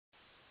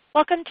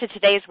Welcome to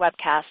today's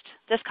webcast.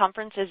 This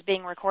conference is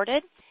being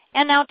recorded.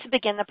 And now to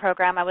begin the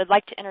program, I would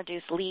like to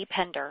introduce Lee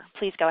Pender.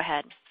 Please go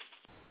ahead.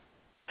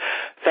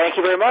 Thank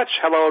you very much.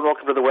 Hello and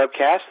welcome to the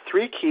webcast,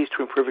 3 Keys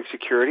to Improving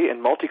Security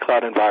in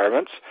Multi-Cloud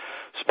Environments,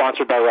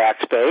 sponsored by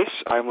Rackspace.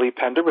 I'm Lee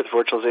Pender with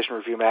Virtualization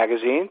Review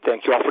Magazine.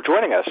 Thank you all for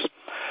joining us.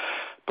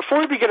 Before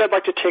we begin, I'd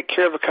like to take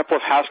care of a couple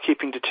of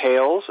housekeeping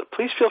details.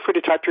 Please feel free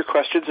to type your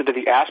questions into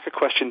the Ask a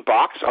Question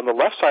box on the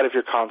left side of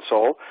your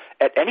console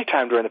at any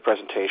time during the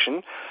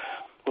presentation.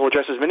 We'll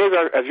address as many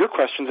of your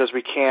questions as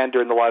we can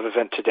during the live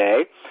event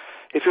today.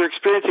 If you're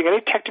experiencing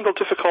any technical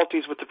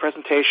difficulties with the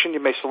presentation,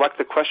 you may select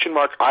the question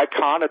mark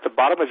icon at the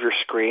bottom of your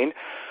screen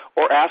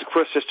or ask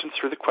for assistance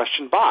through the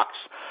question box.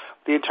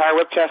 The entire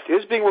webcast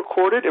is being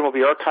recorded and will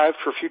be archived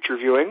for future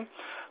viewing.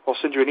 We'll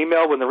send you an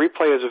email when the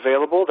replay is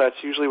available.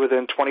 That's usually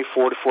within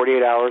 24 to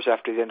 48 hours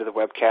after the end of the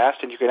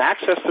webcast, and you can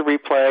access the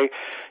replay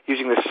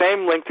using the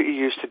same link that you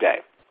used today.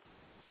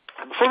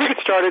 Before we get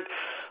started,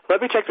 let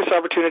me take this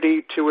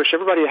opportunity to wish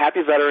everybody a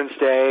happy Veterans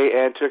Day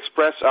and to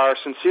express our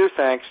sincere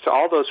thanks to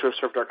all those who have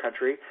served our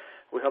country.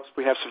 We hope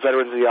we have some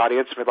veterans in the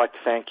audience, and we'd like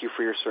to thank you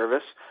for your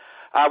service.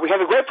 We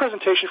have a great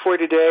presentation for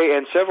you today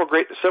and several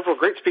great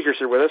speakers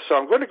here with us, so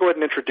I'm going to go ahead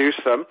and introduce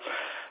them.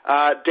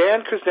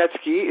 Dan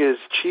Kuznetsky is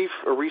Chief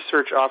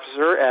Research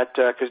Officer at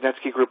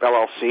Kuznetsky Group,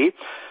 LLC.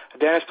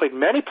 Dan has played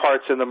many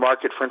parts in the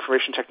market for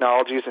information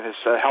technologies and has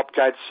helped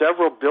guide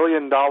several $1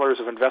 billion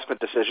of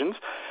investment decisions.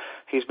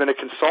 He's been a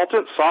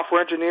consultant,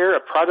 software engineer,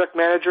 a product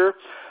manager,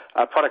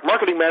 a product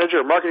marketing manager,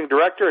 a marketing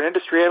director, an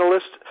industry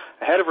analyst,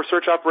 a head of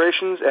research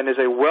operations, and is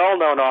a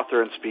well-known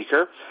author and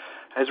speaker.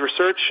 His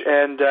research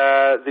and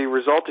the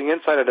resulting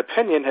insight and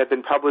opinion have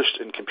been published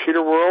in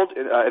Computer World,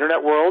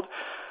 Internet World,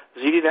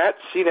 ZDNet,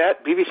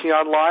 CNET, BBC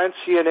Online,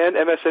 CNN,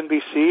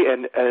 MSNBC,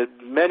 and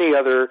many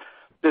other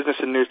business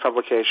and news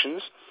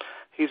publications.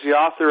 He's the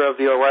author of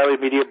the O'Reilly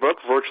Media book,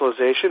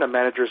 Virtualization, A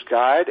Manager's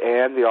Guide,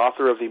 and the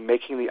author of the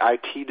Making the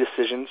IT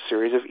Decision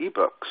series of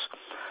ebooks.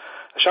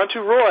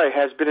 Shantanu Roy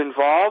has been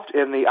involved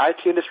in the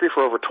IT industry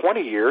for over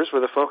 20 years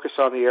with a focus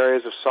on the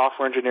areas of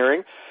software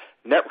engineering,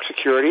 network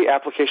security,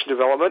 application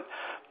development,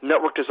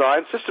 network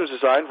design, systems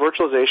design,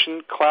 virtualization,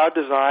 cloud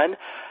design,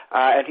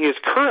 and he is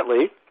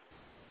currently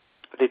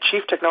the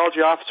Chief Technology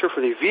Officer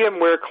for the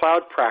VMware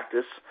Cloud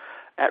Practice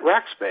at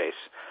Rackspace.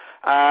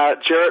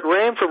 Jarrett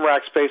Rame from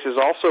Rackspace is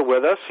also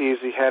with us. He's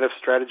the head of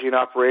strategy and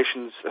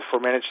operations for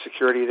managed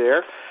security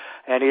there,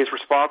 and he is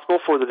responsible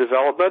for the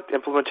development,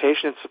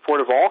 implementation, and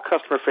support of all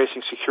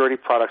customer-facing security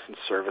products and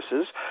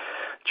services.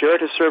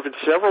 Jarrett has served in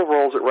several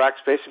roles at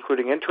Rackspace,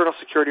 including internal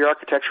security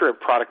architecture and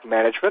product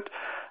management.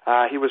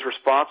 He was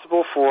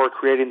responsible for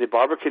creating the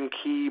Barbican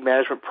Key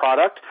Management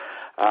product,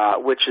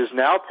 which is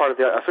now part of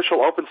the official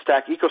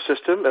OpenStack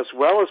ecosystem, as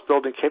well as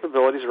building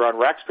capabilities around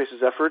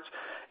Rackspace's efforts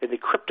in the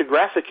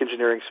cryptographic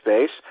engineering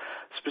space,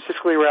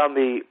 specifically around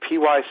the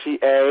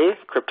PYCA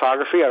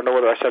cryptography. I don't know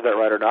whether I said that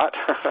right or not.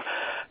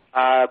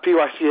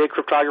 PYCA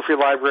cryptography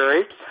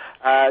library.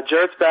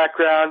 Jarrett's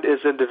background is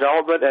in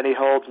development, and he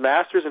holds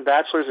master's and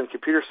bachelor's in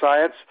computer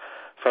science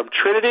from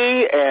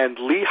Trinity and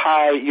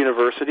Lehigh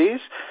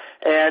universities.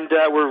 And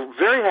we're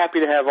very happy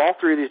to have all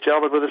 3 of these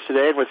gentlemen with us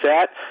today. And with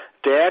that,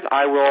 Dan,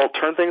 I will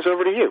turn things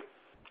over to you.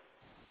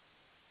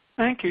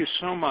 Thank you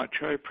so much.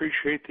 I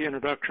appreciate the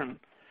introduction.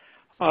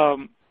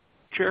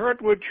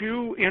 Jarrett, would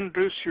you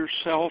introduce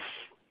yourself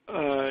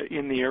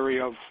in the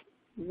area of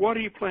what are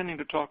you planning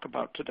to talk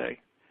about today?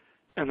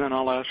 And then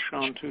I'll ask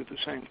Shantanu the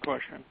same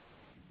question.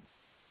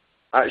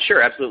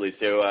 Sure, absolutely.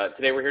 So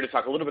today we're here to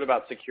talk a little bit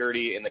about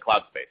security in the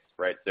cloud space,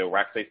 right? So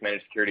Rackspace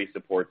Managed Security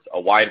supports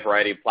a wide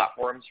variety of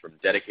platforms, from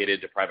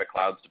dedicated to private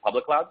clouds to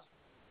public clouds.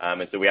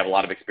 And so we have a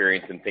lot of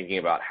experience in thinking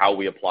about how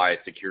we apply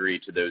security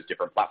to those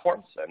different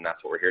platforms, and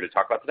that's what we're here to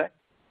talk about today.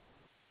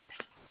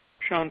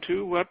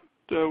 Shantanu, what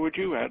would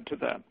you add to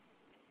that?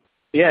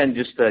 Yeah, and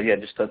just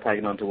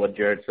tagging on to what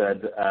Jarrett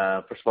said.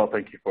 First of all,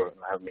 thank you for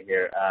having me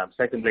here.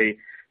 Secondly,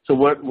 so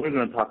what we're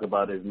going to talk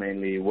about is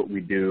mainly what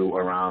we do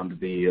around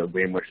the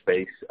VMware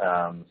space,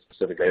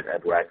 specifically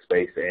at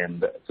Rackspace.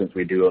 And since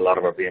we do a lot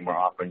of our VMware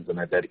offerings in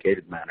a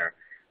dedicated manner,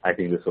 I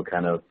think this will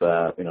kind of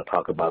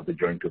talk about the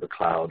journey to the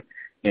cloud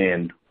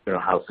and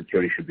how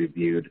security should be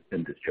viewed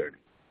in this journey.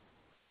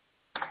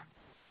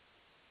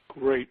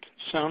 Great.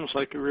 Sounds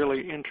like a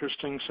really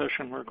interesting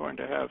session we're going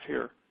to have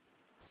here.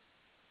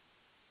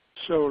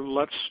 So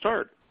let's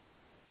start.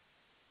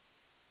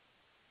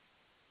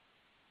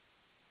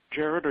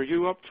 Jarrett, are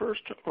you up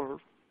first? Or?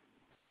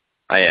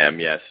 I am,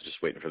 yes.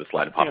 Just waiting for the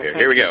slide to pop here.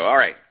 Here we go. All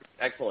right.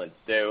 Excellent.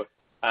 So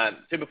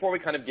before we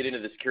kind of get into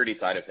the security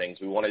side of things,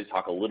 we wanted to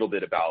talk a little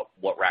bit about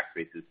what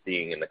Rackspace is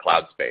seeing in the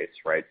cloud space,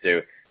 right?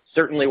 So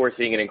certainly we're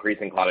seeing an increase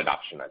in cloud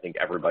adoption. I think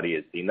everybody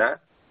has seen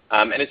that.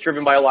 And it's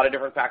driven by a lot of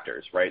different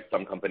factors, right?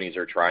 Some companies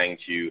are trying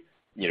to,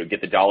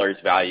 get the dollar's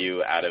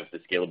value out of the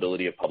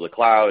scalability of public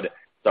cloud.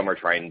 Some are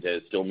trying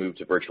to still move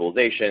to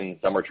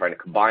virtualization. Some are trying to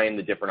combine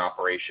the different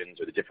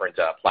operations or the different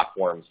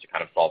platforms to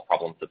kind of solve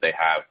problems that they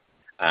have.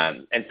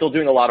 And still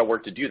doing a lot of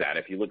work to do that.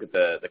 If you look at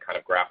the kind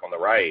of graph on the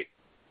right,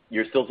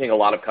 you're still seeing a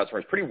lot of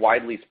customers pretty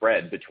widely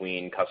spread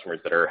between customers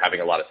that are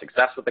having a lot of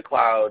success with the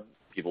cloud,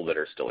 people that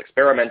are still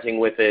experimenting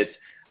with it,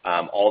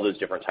 all those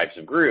different types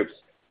of groups.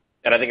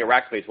 And I think at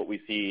Rackspace, what we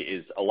see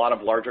is a lot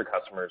of larger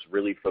customers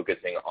really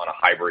focusing on a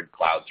hybrid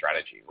cloud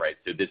strategy, right?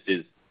 So this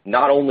is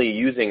not only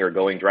using or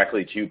going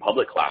directly to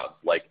public clouds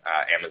like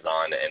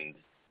Amazon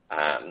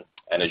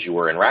and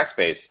Azure and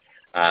Rackspace,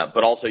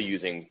 but also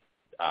using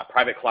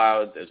private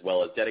clouds as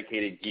well as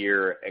dedicated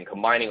gear and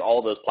combining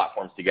all those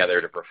platforms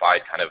together to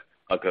provide kind of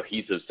a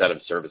cohesive set of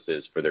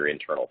services for their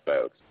internal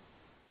folks,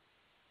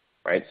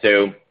 right?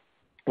 So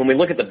when we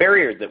look at the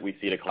barriers that we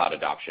see to cloud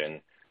adoption,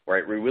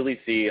 right, we really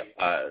see,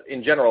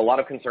 in general, a lot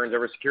of concerns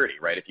over security,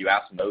 right? If you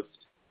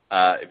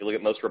look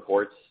at most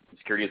reports,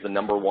 security is the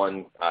number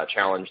one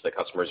challenge that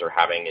customers are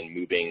having in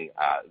moving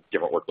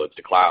different workloads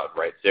to cloud,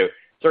 right? So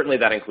certainly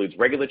that includes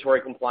regulatory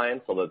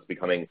compliance, although it's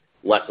becoming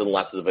less and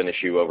less of an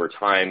issue over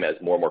time as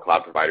more and more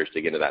cloud providers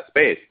dig into that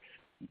space.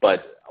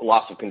 But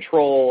loss of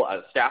control,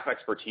 staff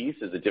expertise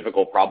is a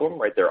difficult problem,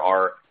 right? There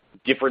are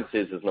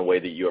differences in the way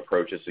that you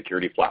approach a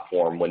security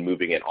platform when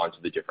moving it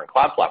onto the different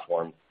cloud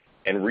platforms,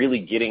 and really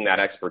getting that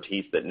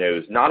expertise that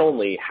knows not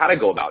only how to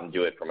go about and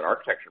do it from an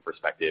architecture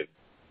perspective,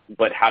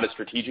 but how to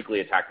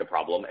strategically attack the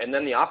problem, and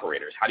then the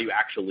operators. How do you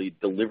actually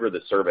deliver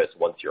the service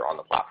once you're on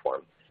the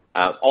platform?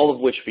 All of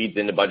which feeds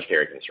into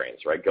budgetary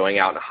constraints, right? Going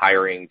out and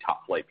hiring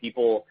top-flight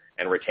people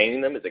and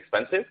retaining them is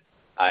expensive,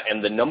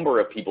 and the number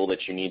of people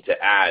that you need to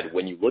add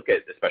when you look at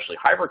especially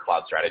hybrid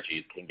cloud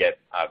strategies can get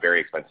very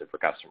expensive for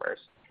customers,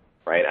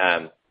 right?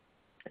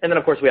 And then,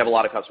 of course, we have a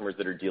lot of customers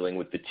that are dealing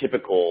with the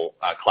typical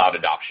cloud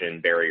adoption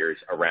barriers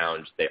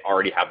around they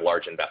already have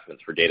large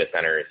investments for data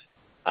centers,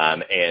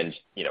 and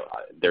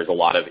there's a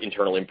lot of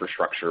internal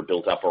infrastructure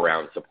built up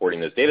around supporting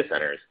those data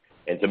centers.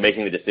 And so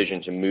making the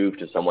decision to move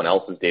to someone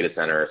else's data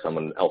center or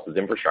someone else's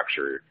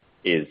infrastructure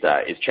is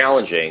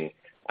challenging.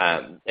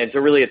 And so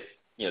really it's,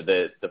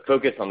 the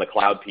focus on the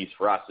cloud piece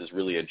for us is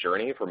really a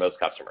journey for most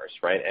customers,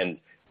 right? And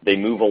they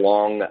move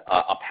along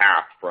a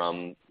path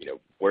from,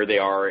 where they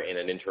are in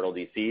an internal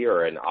DC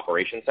or an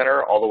operations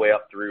center all the way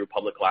up through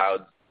public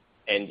clouds.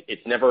 And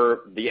it's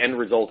never, the end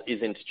result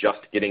isn't just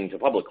getting to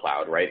public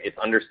cloud, right? It's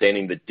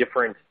understanding the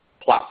different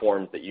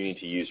platforms that you need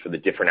to use for the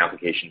different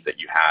applications that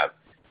you have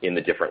in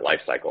the different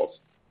life cycles,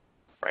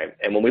 right?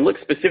 And when we look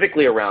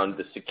specifically around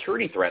the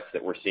security threats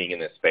that we're seeing in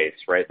this space,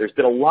 right, there's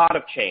been a lot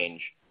of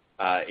change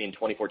in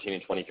 2014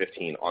 and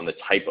 2015 on the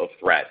type of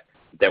threat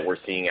that we're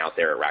seeing out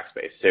there at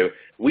Rackspace. So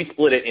we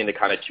split it into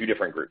kind of two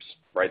different groups,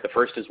 right? The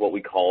first is what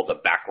we call the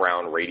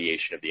background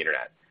radiation of the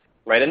internet,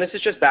 right? And this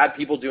is just bad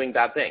people doing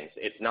bad things.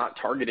 It's not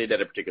targeted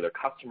at a particular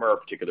customer or a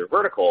particular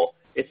vertical.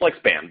 It's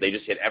like spam. They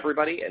just hit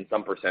everybody, and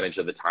some percentage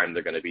of the time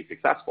they're going to be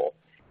successful.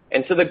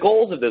 And so the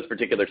goals of those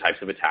particular types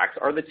of attacks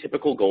are the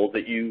typical goals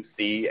that you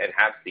see and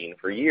have seen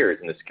for years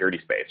in the security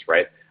space,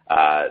 right?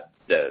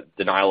 The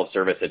denial of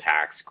service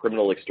attacks,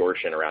 criminal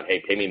extortion around,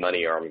 hey, pay me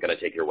money or I'm going to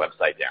take your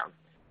website down,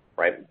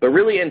 right? But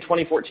really in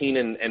 2014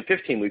 and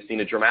 15, we've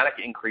seen a dramatic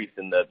increase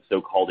in the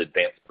so-called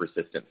advanced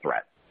persistent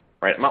threat,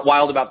 right? I'm not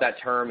wild about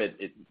that term.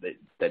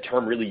 That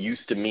term really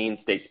used to mean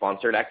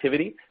state-sponsored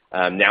activity.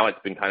 Now it's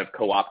been kind of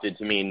co-opted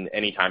to mean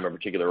any time a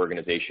particular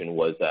organization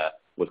was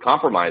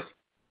compromised.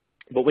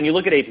 But when you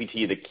look at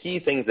APT, the key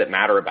things that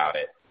matter about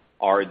it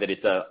are that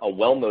it's a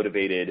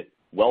well-motivated,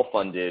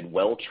 well-funded,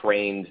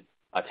 well-trained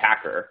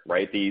attacker,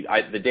 right?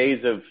 The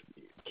days of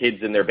kids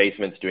in their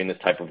basements doing this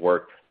type of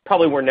work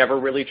probably were never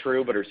really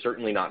true, but are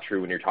certainly not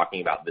true when you're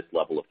talking about this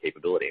level of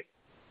capability,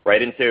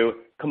 right? And so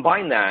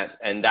combine that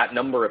and that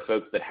number of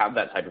folks that have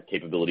that type of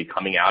capability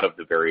coming out of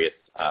the various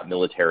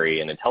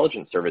military and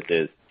intelligence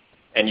services,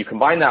 and you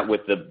combine that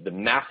with the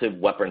massive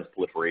weapons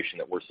proliferation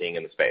that we're seeing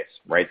in the space,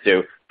 right?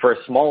 So for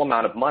a small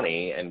amount of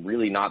money, and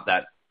really not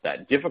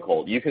that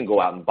difficult, you can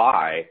go out and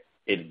buy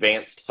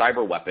advanced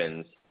cyber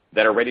weapons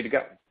that are ready to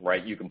go,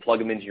 right? You can plug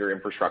them into your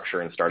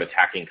infrastructure and start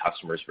attacking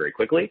customers very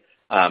quickly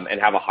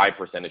and have a high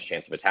percentage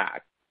chance of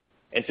attack.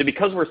 And so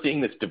because we're seeing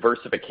this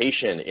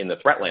diversification in the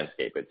threat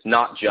landscape, it's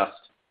not just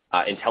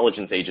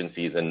intelligence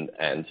agencies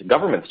and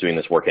governments doing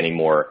this work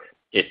anymore.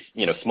 It's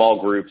small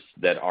groups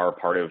that are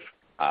part of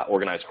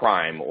organized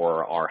crime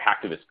or are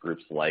hacktivist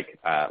groups like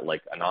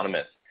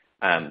Anonymous.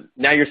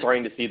 Now you're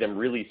starting to see them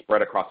really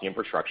spread across the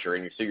infrastructure,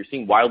 and so you're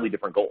seeing wildly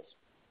different goals,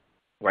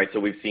 right? So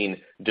we've seen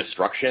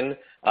destruction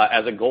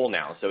as a goal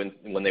now. So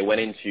when they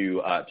went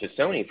into to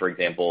Sony, for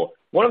example,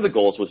 one of the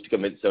goals was to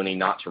convince Sony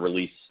not to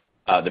release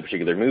the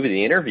particular movie,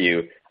 the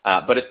interview,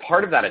 but as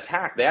part of that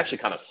attack, they actually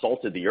kind of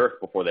salted the earth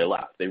before they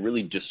left. They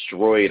really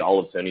destroyed all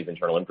of Sony's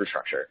internal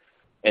infrastructure.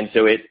 And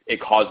so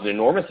it caused an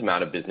enormous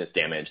amount of business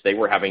damage. They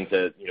were having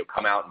to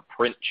come out and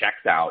print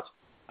checks out,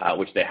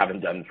 which they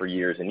haven't done for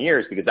years and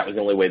years, because that was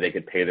the only way they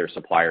could pay their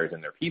suppliers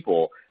and their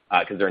people,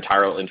 because their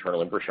entire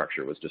internal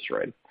infrastructure was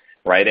destroyed,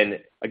 right? And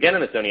again,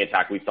 in the Sony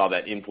attack, we saw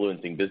that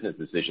influencing business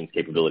decisions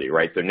capability,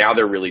 right? So now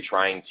they're really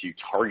trying to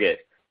target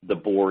the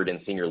board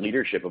and senior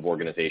leadership of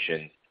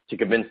organizations to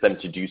convince them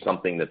to do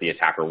something that the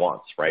attacker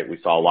wants, right? We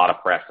saw a lot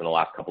of press in the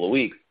last couple of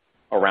weeks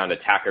around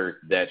attackers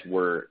that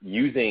were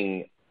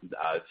using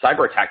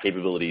cyber attack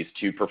capabilities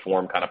to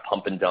perform kind of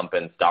pump and dump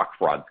and stock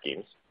fraud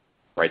schemes,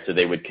 right? So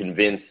they would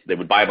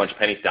buy a bunch of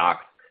penny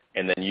stocks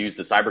and then use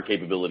the cyber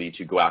capability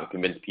to go out and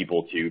convince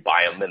people to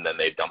buy them, and then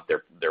they dump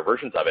their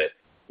versions of it.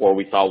 Or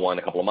we saw one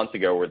a couple of months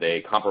ago where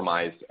they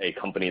compromised a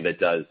company that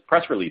does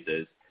press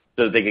releases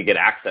so that they could get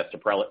access to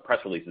press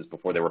releases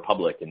before they were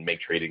public and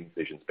make trading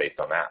decisions based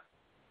on that.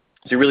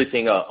 So you're really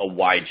seeing a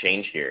wide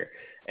change here.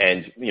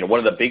 And one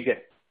of the big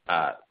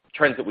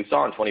trends that we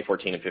saw in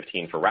 2014 and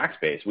 15 for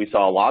Rackspace, we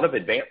saw a lot of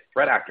advanced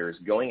threat actors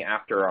going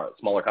after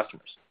smaller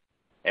customers.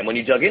 And when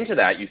you dug into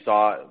that, you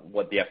saw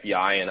what the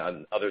FBI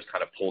and others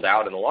kind of pulled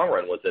out in the long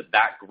run was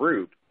that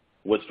group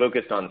was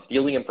focused on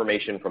stealing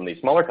information from these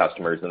smaller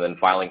customers and then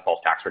filing false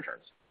tax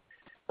returns,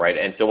 right?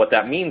 And so what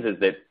that means is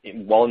that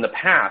while in the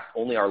past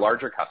only our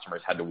larger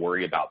customers had to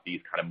worry about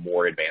these kind of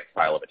more advanced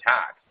style of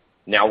attacks,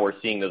 now we're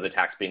seeing those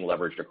attacks being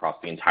leveraged across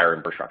the entire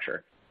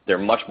infrastructure. They're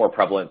much more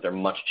prevalent. They're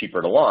much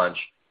cheaper to launch.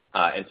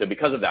 And so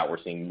because of that,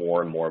 we're seeing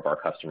more and more of our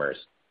customers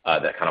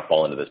that kind of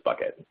fall into this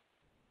bucket.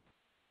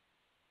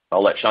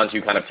 I'll let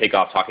Shantu kind of take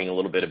off talking a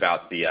little bit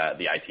about the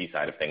IT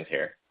side of things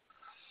here.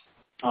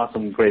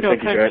 Awesome. Great.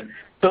 Thank you, Jared.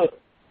 So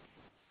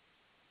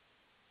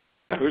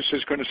I was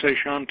just going to say,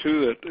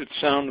 Shantu, that it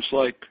sounds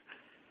like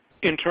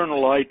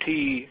internal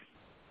IT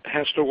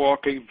has to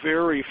walk a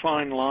very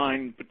fine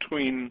line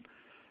between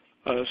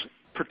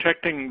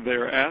protecting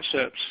their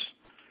assets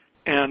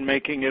and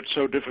making it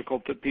so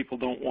difficult that people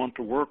don't want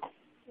to work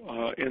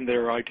in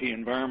their IT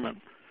environment.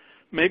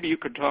 Maybe you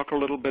could talk a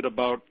little bit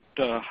about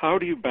how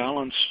do you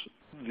balance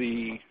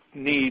the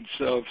needs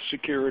of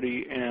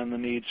security and the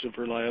needs of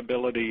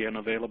reliability and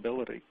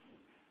availability?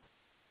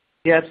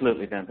 Yeah,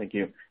 absolutely, Dan. Thank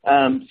you.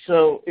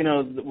 So,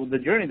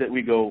 the journey that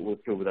we go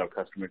through with our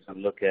customers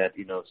and look at,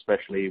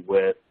 especially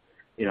with,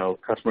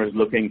 customers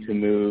looking to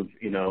move,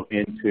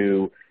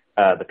 into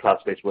the cloud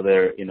space where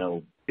they're,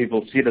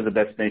 people see it as a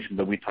destination,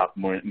 but we talk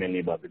mainly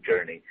about the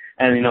journey.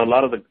 And, a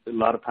lot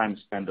of time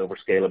spent over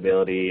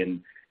scalability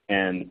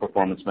and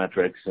performance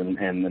metrics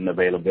and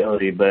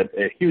availability, but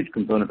a huge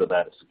component of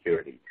that is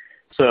security.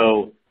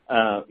 So,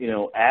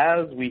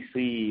 as we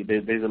see,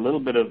 there's a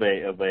little bit of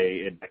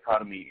a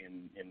dichotomy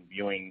in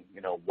viewing,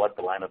 what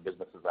the line of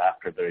business is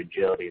after, their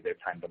agility, their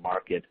time to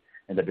market,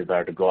 and the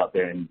desire to go out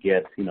there and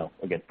get,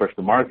 again, first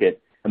to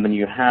market. And then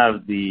you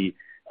have the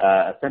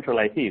central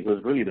IT, who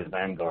is really the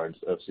vanguards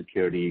of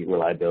security,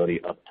 reliability,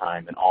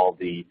 uptime, and all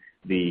the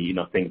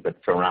things that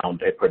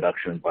surround a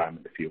production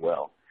environment, if you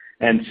will.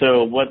 And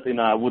so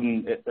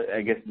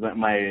I guess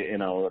my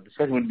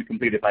discussion wouldn't be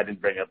complete if I didn't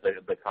bring up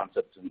the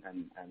concepts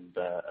and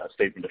a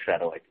statement of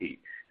shadow IT.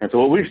 And so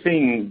what we're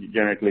seeing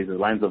generically is the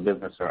lines of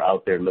business are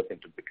out there looking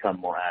to become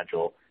more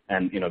agile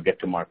and, get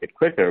to market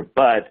quicker.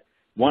 But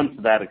once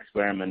that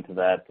experiment,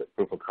 that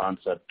proof of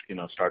concept,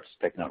 starts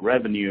taking out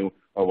revenue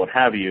or what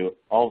have you,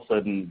 all of a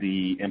sudden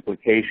the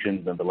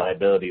implications and the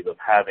liabilities of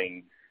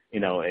having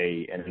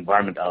an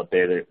environment out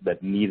there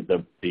that needs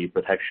the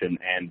protection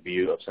and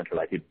view of central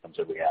IT becomes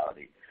a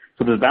reality.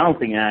 So the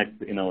balancing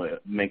act,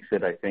 makes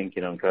it, I think,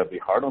 incredibly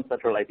hard on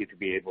central IT to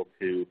be able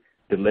to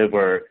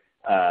deliver,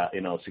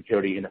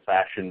 security in a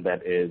fashion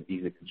that is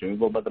easily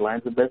consumable by the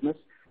lines of business.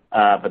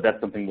 But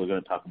that's something we're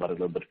going to talk about a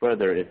little bit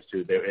further.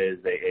 There is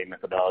a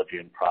methodology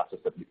and process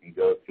that we can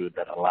go through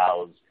that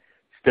allows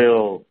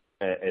still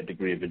a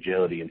degree of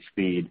agility and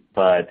speed,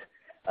 but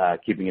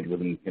keeping it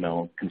within,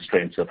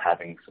 constraints of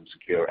having some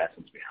secure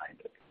essence behind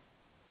it.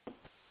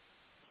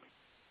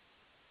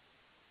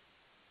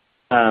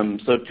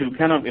 So to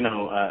kind of,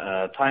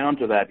 tie on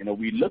to that,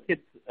 we look at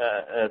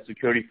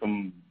security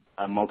from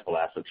multiple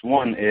aspects.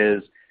 One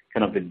is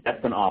kind of the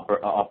depth and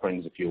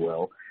offerings, if you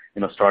will,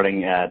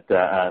 starting at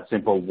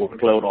simple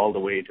workload all the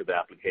way to the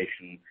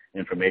application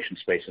information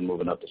space and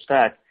moving up the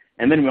stack.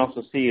 And then we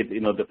also see it,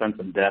 defense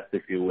in depth,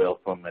 if you will,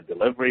 from a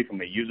delivery,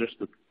 from a user's,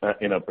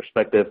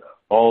 perspective,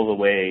 all the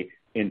way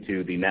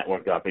into the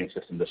network operating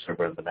system, the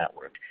server and the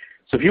network.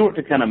 So if you were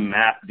to kind of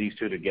map these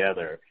two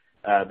together,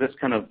 this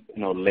kind of,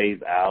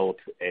 lays out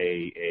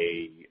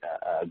a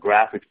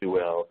graph, if you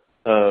will,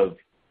 of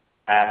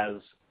as,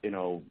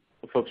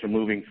 folks are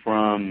moving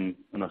from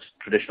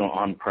traditional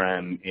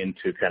on-prem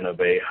into kind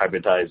of a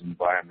hybridized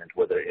environment,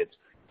 whether it's,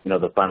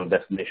 the final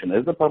destination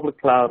is the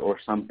public cloud or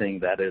something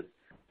that is,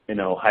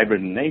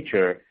 hybrid in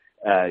nature,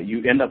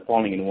 you end up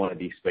falling in one of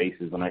these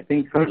spaces. And I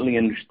think currently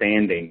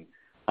understanding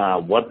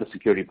what the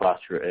security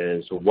posture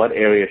is, or what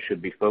areas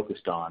should be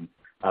focused on,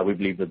 we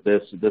believe that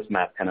this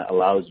map kind of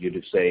allows you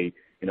to say,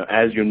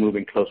 as you're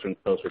moving closer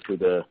and closer to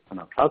the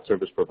cloud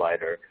service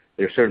provider,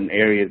 there are certain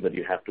areas that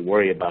you have to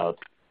worry about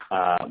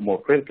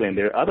more critically, and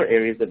there are other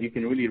areas that you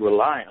can really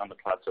rely on the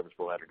cloud service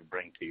provider to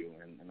bring to you.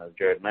 And as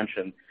Jared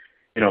mentioned,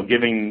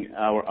 giving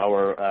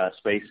our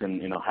space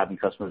and, having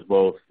customers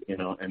both,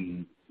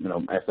 in,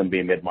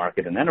 SMB,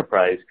 mid-market, and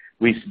enterprise,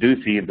 we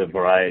do see the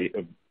variety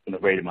of,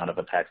 great amount of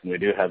attacks, and we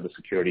do have the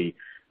security,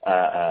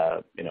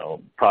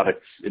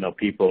 products,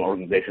 people,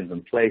 organizations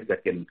in place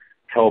that can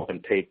help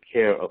and take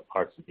care of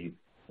parts of these,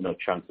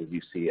 chunks as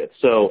you see it.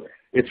 So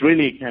it's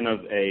really kind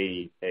of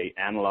a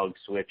analog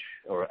switch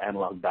or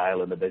analog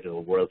dial in the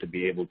digital world to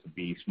be able to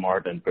be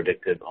smart and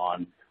predictive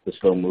on the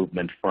slow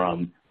movement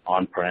from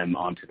on-prem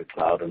onto the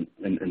cloud and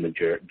the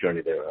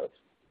journey thereof.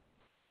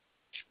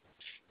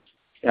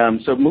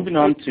 So moving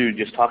on to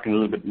just talking a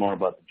little bit more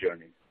about the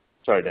journey.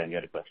 Sorry, Dan, you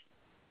had a question.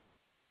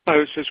 I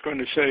was just going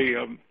to say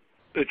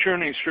the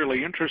journey is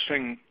really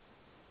interesting.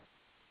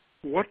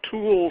 What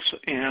tools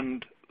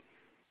and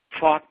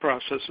thought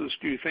processes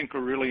do you think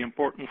are really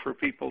important for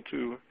people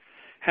to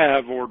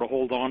have or to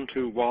hold on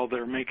to while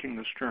they're making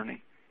this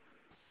journey?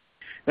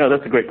 No,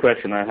 that's a great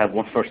question. I have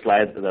one more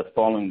slide that's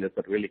following this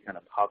that really kind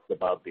of talks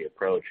about the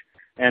approach.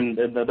 And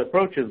the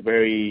approach is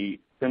very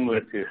similar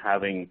to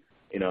having,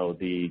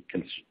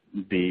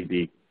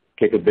 the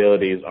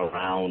capabilities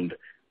around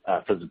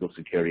physical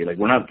security. Like,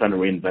 we're not trying to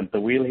reinvent the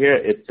wheel here.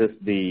 It's just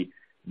the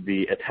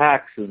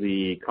attacks,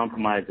 the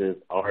compromises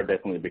are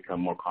definitely become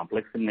more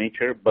complex in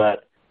nature,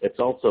 but it's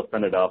also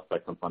fended off by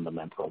some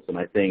fundamentals. And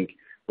I think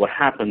what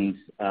happens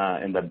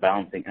in that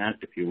balancing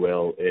act, if you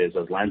will, is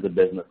as lines of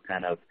business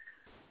kind of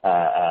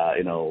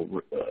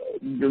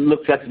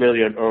look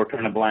flexibility or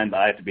turn a blind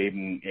eye to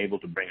being able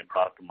to bring a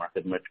product to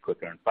market much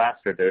quicker and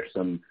faster, there's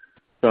some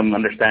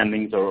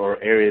understandings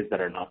or areas that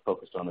are not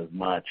focused on as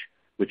much,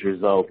 which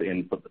result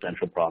in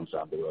potential problems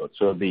down the road.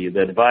 So the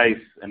advice,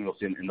 and we'll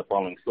see in the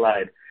following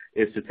slide,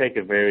 is to take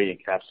a very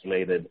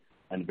encapsulated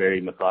and very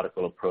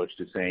methodical approach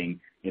to saying,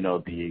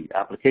 the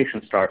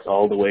application starts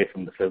all the way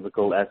from the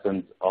physical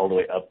essence all the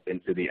way up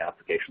into the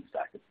application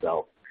stack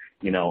itself.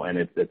 And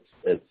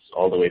it's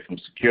all the way from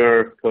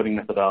secure coding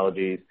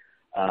methodologies,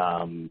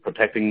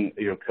 protecting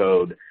your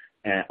code,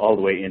 and all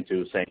the way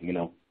into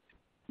saying,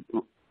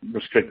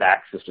 restrict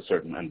access to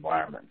certain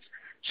environments.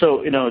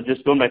 So,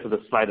 just going back to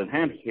the slide in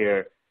hand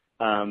here,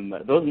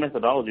 those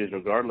methodologies,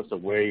 regardless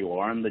of where you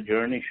are in the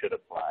journey, should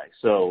apply.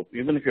 So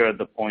even if you're at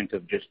the point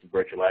of just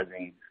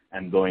virtualizing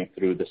and going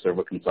through the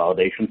server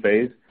consolidation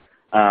phase,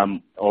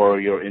 or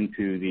you're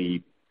into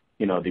the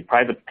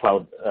private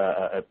cloud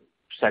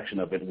section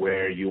of it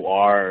where you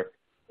are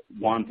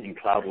wanting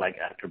cloud-like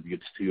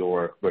attributes to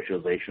your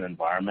virtualization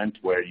environment,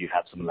 where you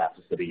have some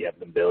elasticity, you have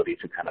the ability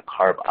to kind of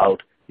carve out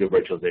your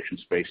virtualization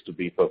space to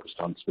be focused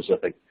on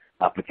specific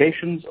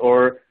applications,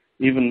 or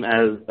even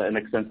as an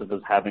extensive as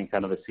having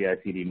kind of a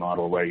CI/CD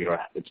model where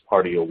it's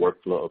part of your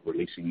workflow of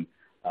releasing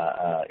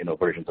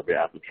versions of your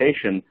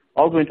application,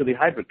 all the way into the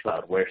hybrid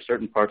cloud where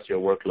certain parts of your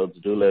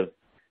workloads do live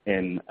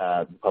in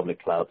the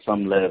public cloud,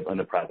 some live in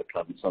the private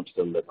cloud, and some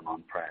still live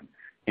on-prem,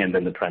 and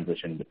then the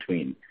transition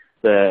between.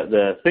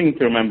 The thing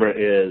to remember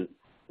is,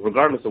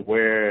 regardless of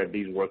where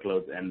these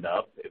workloads end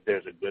up, if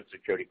there's a good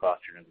security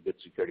posture and good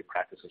security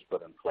practices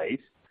put in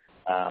place,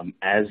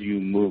 as you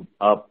move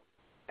up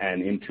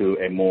and into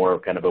a more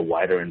kind of a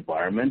wider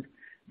environment,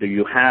 do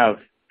you have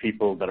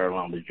people that are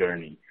on the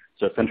journey?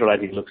 So Central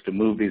IT looks to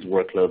move these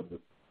workloads.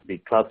 The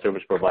cloud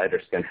service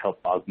providers can help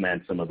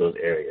augment some of those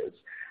areas,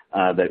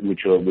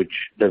 which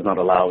does not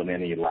allow in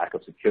any lack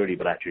of security,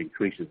 but actually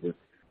increases it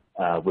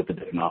with the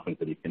different offerings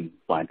that you can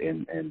find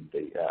in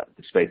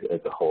the space as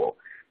a whole.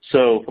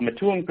 So from a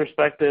tooling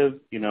perspective,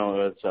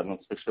 it's not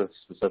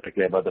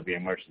specifically about the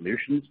VMware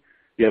solutions.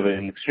 You have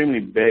an extremely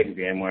big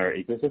VMware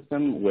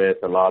ecosystem with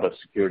a lot of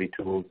security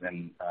tools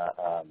and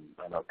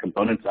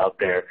components out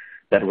there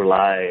that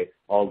rely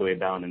all the way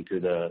down into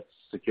the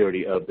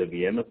security of the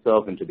VM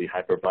itself, into the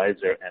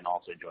hypervisor, and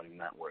also joining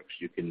networks.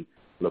 You can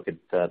look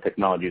at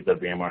technologies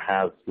that VMware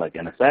has, like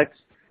NSX,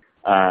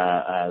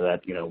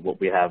 that what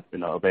we have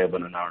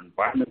available in our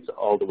environments,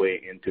 all the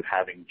way into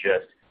having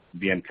just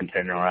VM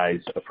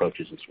containerized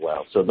approaches as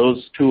well. So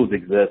those tools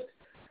exist.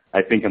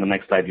 I think in the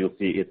next slide you'll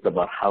see it's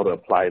about how to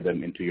apply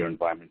them into your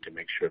environment to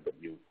make sure that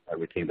you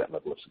retain that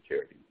level of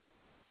security.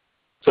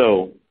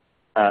 So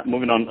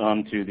moving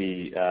on to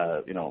the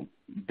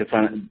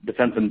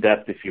defense in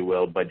depth, if you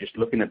will, by just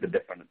looking at the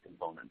different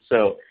components.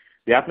 So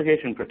the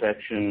application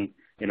protection,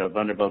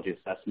 vulnerability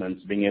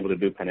assessments, being able to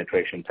do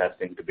penetration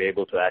testing, to be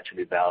able to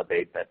actually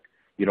validate that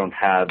you don't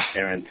have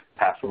errant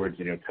passwords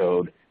in your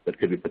code that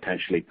could be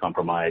potentially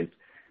compromised.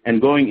 And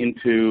going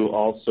into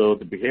also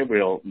the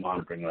behavioral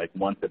monitoring, like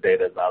once the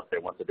data is out there,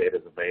 once the data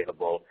is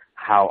available,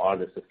 how are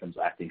the systems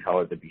acting, how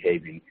are they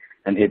behaving?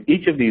 And in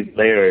each of these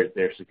layers,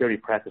 there's security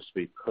practices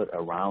we put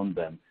around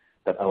them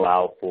that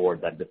allow for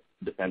that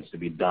defense to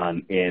be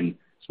done in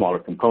smaller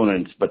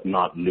components, but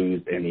not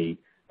lose any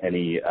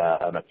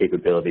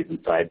capabilities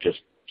inside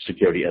just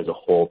security as a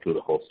whole through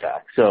the whole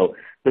stack. So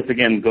this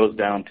again goes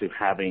down to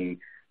having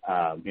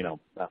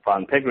file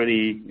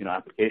integrity,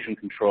 application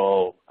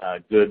control,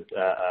 good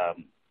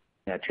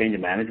change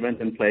management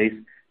in place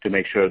to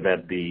make sure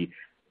that the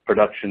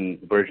production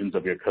versions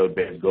of your code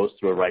base goes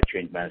through a right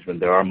change management.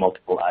 There are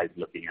multiple eyes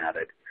looking at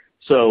it.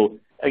 So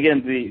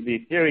again, the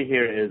theory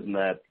here is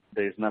that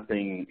there's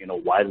nothing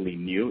widely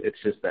new. It's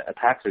just that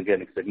attacks are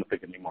getting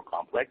significantly more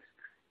complex,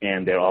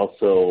 and they're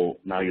also,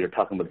 now you're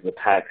talking about the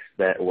attacks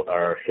that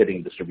are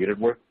hitting distributed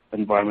work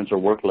environments or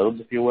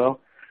workloads, if you will.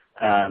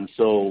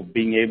 So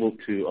being able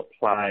to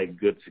apply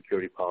good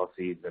security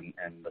policies and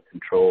the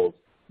controls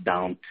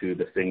down to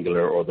the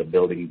singular or the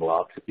building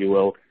blocks, if you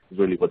will, is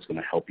really what's going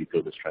to help you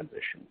through this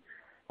transition.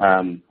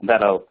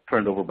 That I'll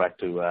turn it over back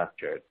to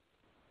Jared.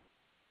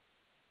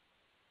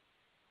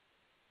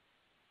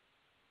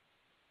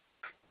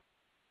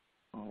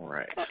 All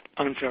right.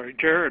 I'm sorry,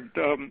 Jared.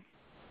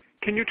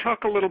 Can you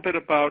talk a little bit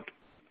about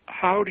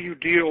how do you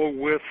deal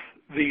with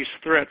these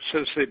threats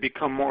as they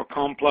become more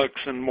complex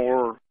and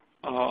more,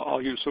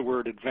 I'll use the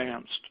word,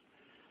 advanced?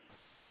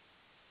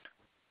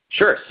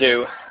 Sure.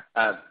 So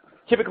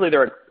typically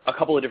there are a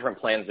couple of different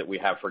plans that we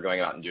have for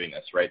going out and doing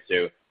this, right?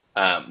 So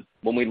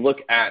when we look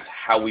at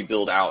how we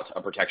build out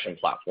a protection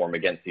platform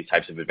against these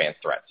types of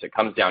advanced threats, it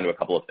comes down to a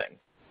couple of things.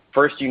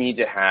 First, you need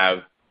to have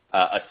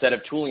a set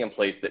of tooling in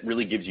place that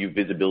really gives you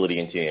visibility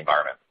into the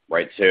environment,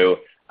 right? So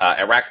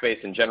at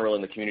Rackspace in general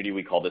in the community,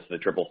 we call this the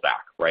triple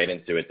stack, right?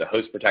 And so it's a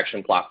host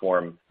protection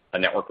platform, a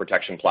network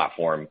protection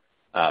platform.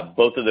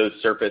 Both of those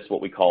surface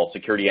what we call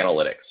security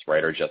analytics,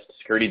 right, or just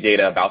security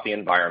data about the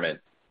environment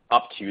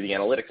up to the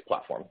analytics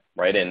platform,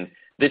 right? And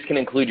this can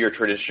include your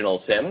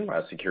traditional SIEM,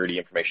 security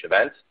information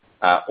events,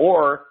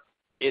 or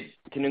it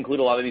can include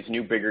a lot of these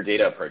new bigger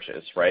data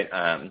approaches, right?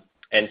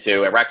 And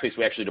so at Rackspace,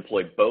 we actually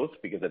deploy both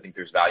because I think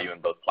there's value in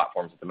both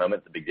platforms at the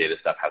moment. The big data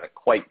stuff hasn't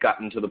quite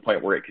gotten to the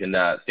point where it can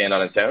stand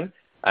on its own.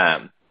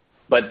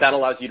 But that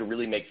allows you to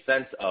really make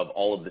sense of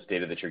all of this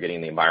data that you're getting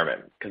in the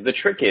environment. Because the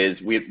trick is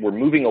we're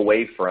moving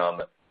away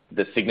from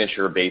the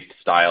signature-based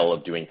style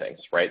of doing things,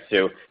 right?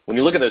 So when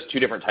you look at those two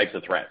different types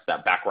of threats,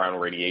 that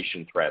background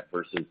radiation threat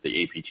versus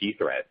the APT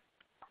threat,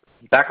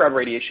 background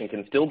radiation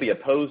can still be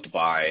opposed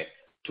by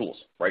tools,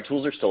 right?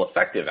 Tools are still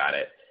effective at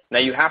it. Now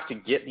you have to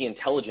get the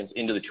intelligence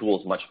into the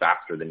tools much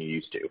faster than you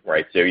used to,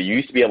 right? So you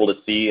used to be able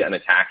to see an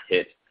attack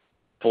hit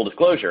full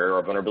disclosure or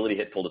a vulnerability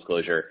hit full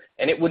disclosure,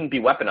 and it wouldn't be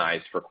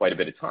weaponized for quite a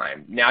bit of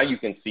time. Now you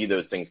can see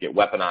those things get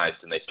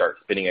weaponized and they start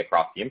spinning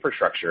across the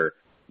infrastructure,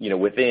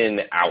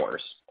 within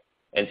hours.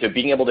 And so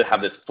being able to have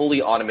this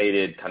fully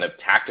automated kind of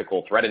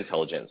tactical threat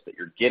intelligence that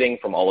you're getting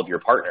from all of your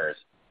partners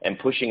and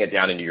pushing it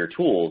down into your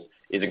tools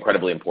is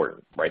incredibly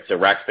important, right? So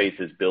Rackspace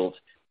has built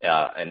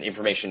an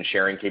information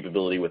sharing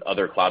capability with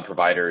other cloud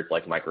providers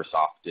like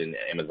Microsoft and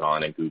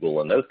Amazon and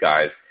Google and those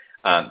guys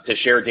to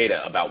share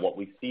data about what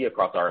we see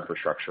across our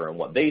infrastructure and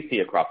what they see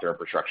across their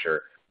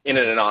infrastructure in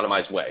an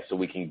anonymized way so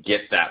we can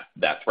get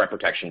that threat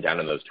protection down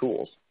in those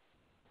tools.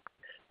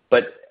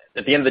 But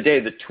at the end of the day,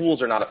 the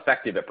tools are not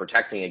effective at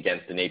protecting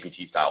against an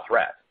APT-style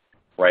threat,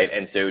 right?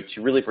 And so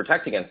to really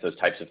protect against those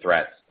types of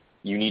threats,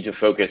 you need to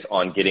focus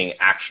on getting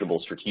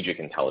actionable strategic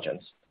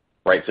intelligence,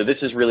 right? So this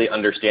is really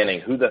understanding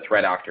who the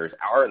threat actors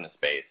are in the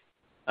space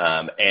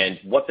and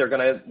what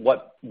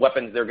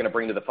weapons they're gonna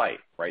bring to the fight,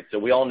 right? So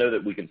we all know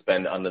that we can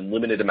spend an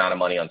unlimited amount of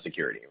money on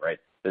security, right?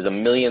 There's a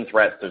million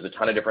threats. There's a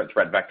ton of different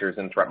threat vectors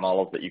and threat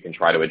models that you can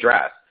try to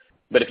address.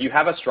 But if you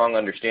have a strong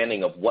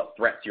understanding of what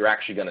threats you're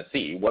actually going to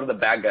see, what are the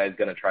bad guys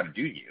going to try to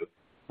do to you,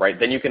 right,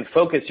 then you can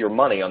focus your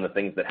money on the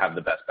things that have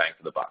the best bang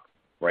for the buck,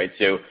 right?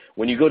 So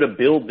when you go to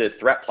build this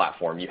threat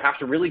platform, you have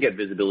to really get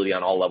visibility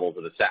on all levels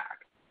of the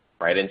stack,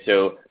 right? And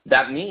so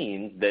that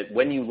means that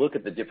when you look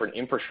at the different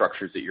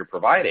infrastructures that you're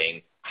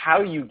providing,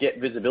 how you get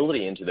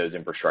visibility into those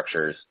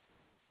infrastructures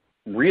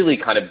really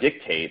kind of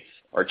dictates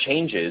or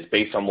changes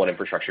based on what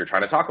infrastructure you're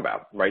trying to talk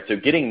about, right? So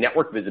getting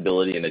network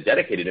visibility in a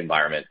dedicated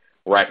environment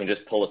where I can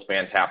just pull a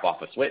span tap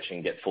off a switch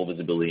and get full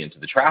visibility into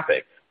the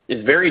traffic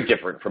is very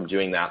different from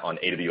doing that on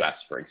AWS,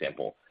 for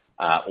example.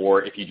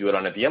 Or if you do it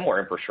on a VMware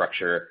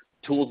infrastructure,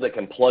 tools that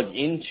can plug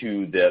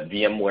into the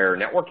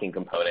VMware networking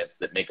components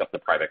that make up the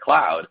private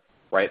cloud,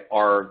 right,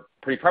 are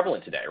pretty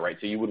prevalent today, right?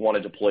 So you would want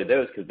to deploy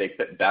those because they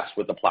fit best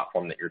with the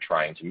platform that you're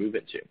trying to move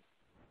into,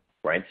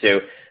 right?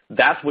 So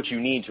that's what you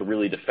need to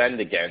really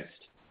defend against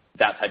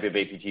that type of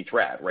APT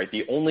threat, right?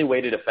 The only way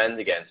to defend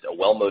against a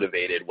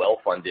well-motivated,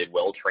 well-funded,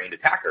 well-trained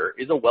attacker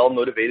is a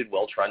well-motivated,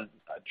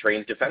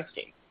 well-trained defense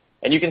team.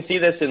 And you can see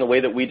this in the way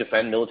that we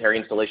defend military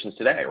installations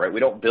today, right? We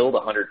don't build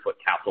 100-foot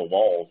castle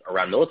walls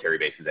around military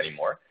bases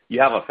anymore.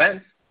 You have a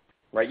fence,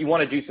 right? You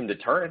want to do some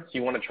deterrence.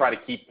 You want to try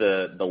to keep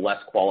the less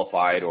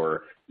qualified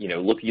or,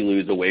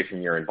 looky-loos away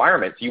from your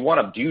environment. So you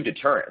want to do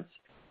deterrence.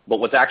 But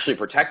what's actually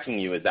protecting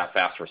you is that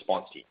fast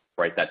response team,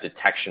 right, that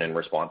detection and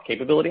response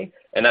capability,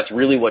 and that's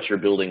really what you're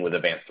building with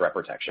advanced threat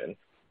protection,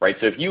 right?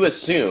 So if you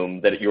assume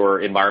that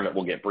your environment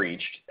will get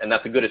breached, and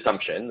that's a good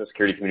assumption, the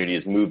security community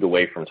has moved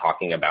away from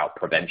talking about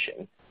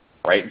prevention,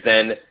 right,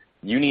 then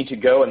you need to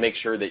go and make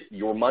sure that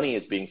your money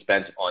is being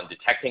spent on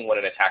detecting when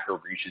an attacker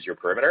breaches your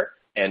perimeter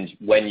and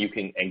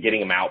getting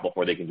them out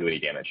before they can do any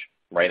damage,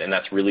 right? And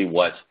that's really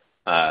what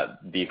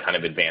the kind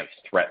of advanced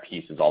threat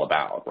piece is all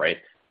about, right?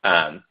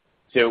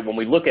 So when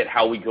we look at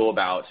how we go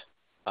about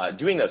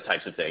doing those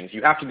types of things,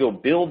 you have to go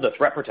build the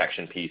threat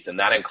protection piece, and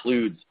that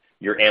includes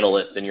your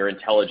analysts and your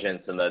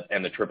intelligence and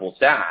the triple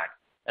stack.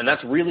 And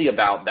that's really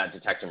about that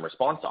detect and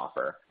response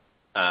offer.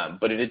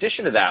 But in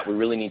addition to that, we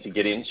really need to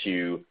get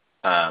into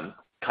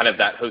kind of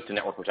that host and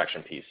network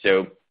protection piece.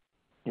 So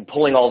you're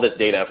pulling all this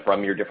data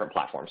from your different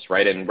platforms,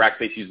 right? And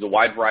Rackspace uses a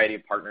wide variety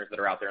of partners that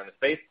are out there in the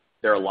space.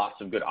 There are lots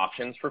of good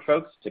options for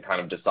folks to kind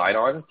of decide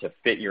on to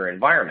fit your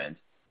environment.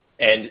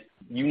 And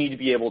you need to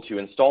be able to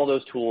install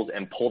those tools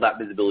and pull that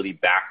visibility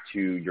back to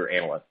your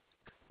analysts.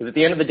 Because at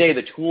the end of the day,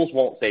 the tools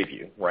won't save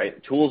you,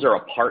 right? Tools are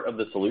a part of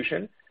the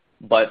solution,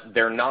 but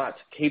they're not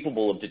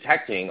capable of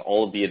detecting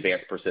all of the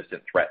advanced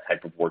persistent threat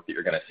type of work that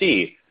you're going to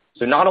see.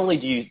 So not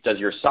only does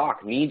your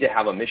SOC need to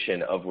have a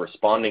mission of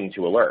responding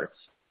to alerts,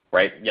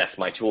 right? Yes,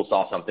 my tool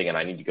saw something and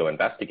I need to go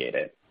investigate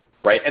it,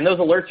 right? And those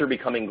alerts are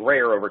becoming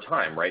grayer over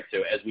time, right?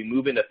 So as we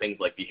move into things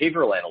like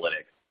behavioral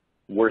analytics,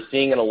 we're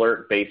seeing an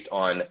alert based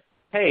on,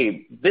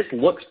 hey, this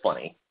looks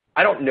funny.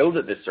 I don't know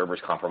that this server's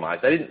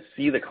compromised. I didn't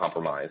see the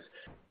compromise,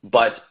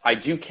 but I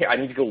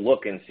need to go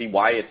look and see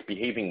why it's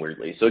behaving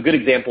weirdly. So a good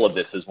example of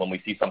this is when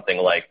we see something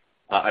like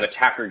an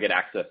attacker get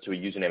access to a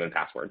username and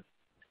password,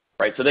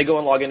 right? So they go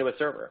and log into a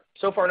server.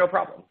 So far, no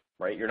problem,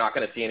 right? You're not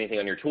going to see anything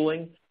on your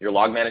tooling. Your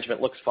log management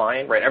looks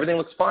fine, right? Everything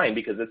looks fine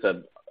because it's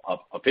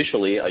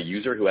officially a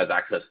user who has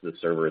access to the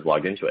server is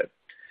logged into it.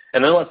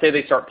 And then let's say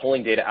they start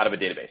pulling data out of a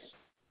database.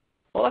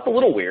 Well, that's a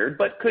little weird,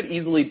 but could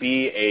easily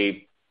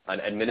be an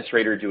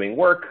administrator doing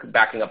work,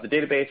 backing up the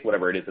database,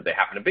 whatever it is that they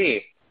happen to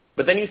be.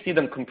 But then you see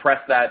them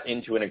compress that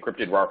into an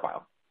encrypted RAR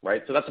file,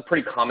 right? So that's a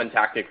pretty common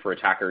tactic for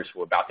attackers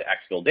who are about to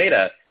exfil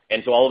data.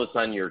 And so all of a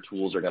sudden your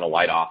tools are going to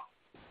light off,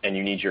 and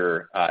you need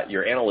your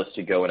analyst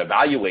to go and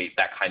evaluate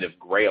that kind of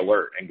gray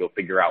alert and go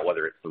figure out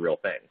whether it's the real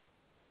thing.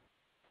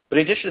 But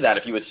in addition to that,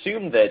 if you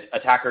assume that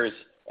attackers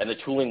and the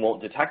tooling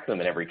won't detect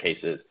them in every case,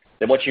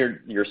 then what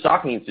your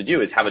SOC needs to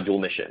do is have a dual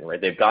mission, right?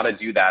 They've got to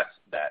do that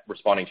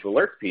responding to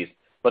alerts piece,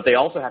 but they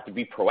also have to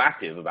be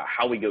proactive about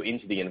how we go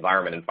into the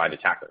environment and find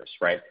attackers,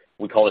 right?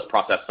 We call this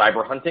process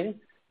cyber hunting.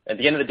 At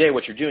the end of the day,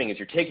 what you're doing is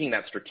you're taking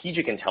that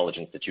strategic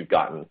intelligence that you've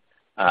gotten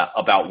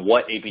about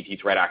what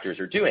APT threat actors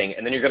are doing,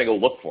 and then you're going to go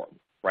look for them,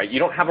 right? You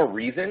don't have a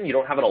reason. You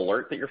don't have an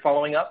alert that you're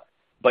following up,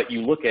 but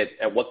you look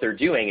at what they're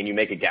doing and you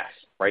make a guess,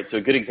 right? So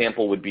a good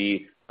example would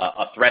be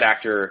a threat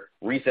actor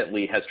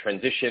recently has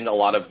transitioned a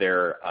lot of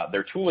their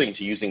tooling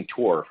to using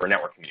Tor for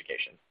network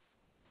communication.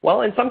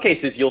 Well, in some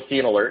cases, you'll see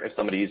an alert if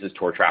somebody uses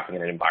Tor traffic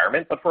in an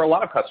environment, but for a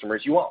lot of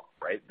customers, you won't,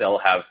 right? They'll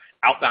have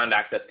outbound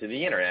access to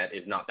the internet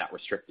is not that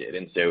restricted,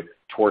 and so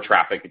Tor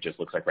traffic, it just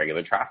looks like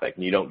regular traffic,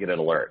 and you don't get an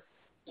alert.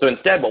 So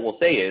instead, what we'll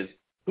say is,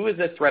 who is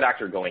this threat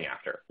actor going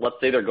after? Let's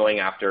say they're going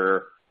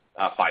after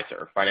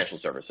Fiserv, financial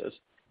services,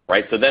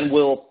 right? So then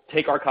we'll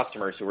take our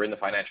customers who are in the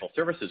financial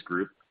services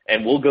group,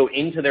 and we'll go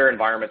into their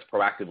environments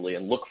proactively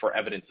and look for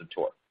evidence of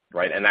Tor,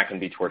 right? And that can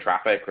be Tor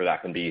traffic, or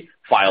that can be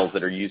files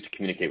that are used to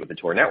communicate with the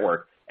Tor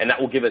network, and that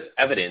will give us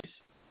evidence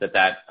that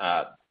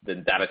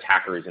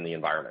attacker is in the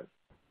environment,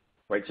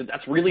 right? So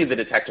that's really the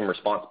detect and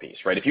response piece,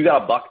 right? If you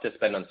got $1 to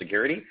spend on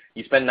security,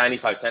 you spend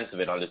 95 cents of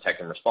it on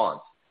detect and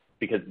response,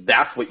 because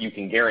that's what you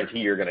can guarantee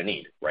you're going to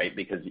need, right?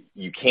 Because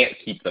you can't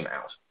keep them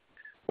out,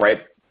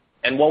 right?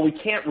 And while we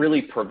can't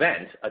really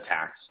prevent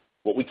attacks,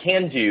 what we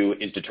can do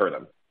is deter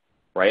them,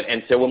 right?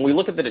 And so when we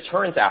look at the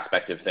deterrence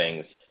aspect of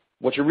things,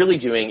 what you're really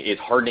doing is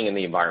hardening in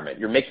the environment.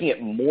 You're making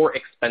it more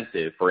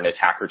expensive for an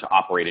attacker to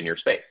operate in your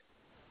space.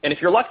 And if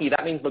you're lucky,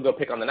 that means they'll go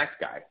pick on the next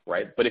guy,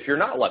 right? But if you're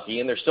not lucky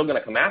and they're still going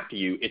to come after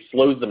you, it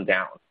slows them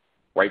down,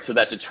 right? So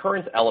that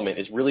deterrence element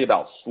is really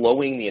about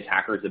slowing the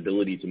attacker's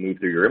ability to move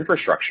through your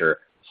infrastructure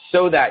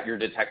so that your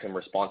detect and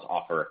response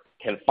offer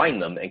can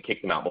find them and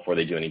kick them out before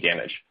they do any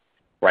damage,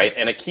 right?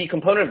 And a key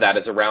component of that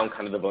is around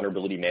kind of the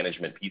vulnerability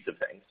management piece of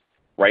things,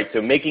 right?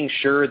 So making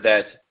sure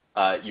that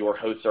your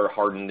hosts are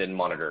hardened and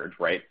monitored,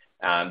 right?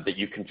 That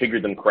you've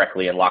configured them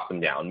correctly and locked them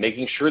down,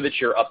 making sure that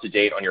you're up to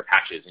date on your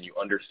patches and you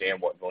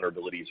understand what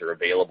vulnerabilities are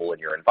available in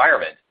your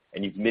environment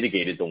and you've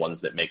mitigated the ones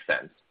that make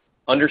sense,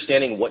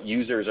 understanding what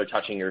users are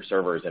touching your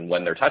servers and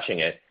when they're touching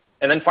it,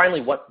 and then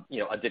finally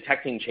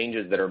detecting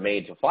changes that are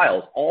made to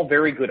files, all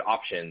very good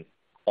options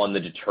on the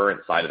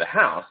deterrent side of the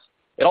house.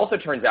 It also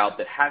turns out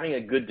that having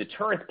a good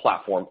deterrence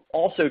platform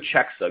also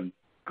checks a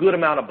good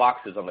amount of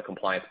boxes on the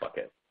compliance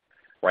bucket,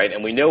 right?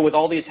 And we know with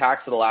all the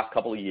attacks of the last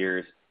couple of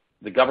years,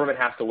 the government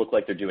has to look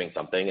like they're doing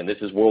something, and this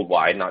is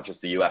worldwide, not just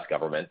the U.S.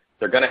 government.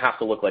 They're going to have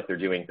to look like they're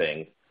doing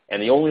things,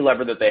 and the only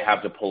lever that they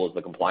have to pull is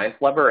the compliance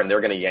lever, and they're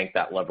going to yank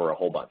that lever a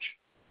whole bunch,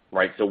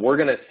 right? So we're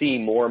going to see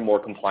more and more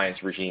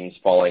compliance regimes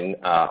falling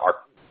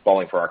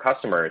for our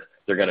customers.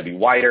 They're going to be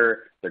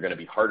wider, they're going to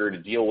be harder to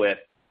deal with,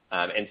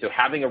 and so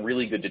having a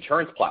really good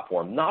deterrence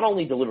platform not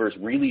only delivers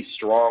really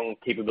strong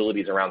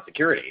capabilities around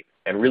security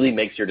and really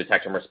makes your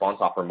detect and response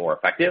offer more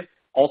effective,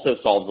 also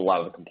solves a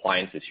lot of the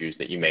compliance issues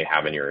that you may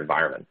have in your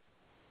environment.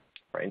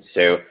 Right.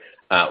 So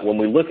when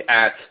we look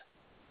at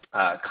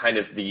kind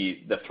of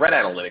the threat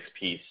analytics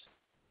piece,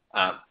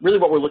 really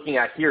what we're looking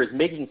at here is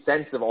making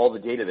sense of all the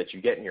data that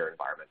you get in your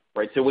environment.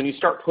 Right. So when you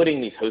start putting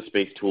these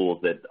host-based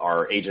tools that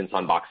are agents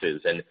on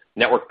boxes and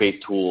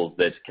network-based tools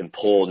that can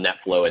pull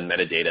NetFlow and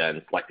metadata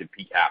and selected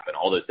PCAP and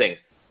all those things,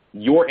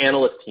 your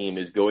analyst team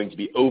is going to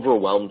be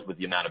overwhelmed with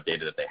the amount of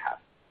data that they have.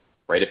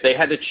 Right. If they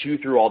had to chew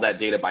through all that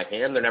data by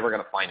hand, they're never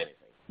going to find anything.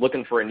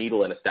 Looking for a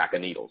needle in a stack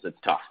of needles, it's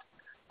tough.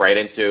 Right,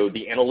 and so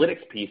the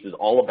analytics piece is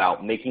all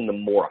about making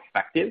them more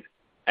effective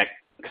at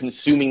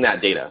consuming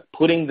that data,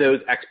 putting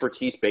those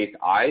expertise-based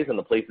eyes in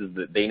the places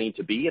that they need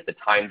to be at the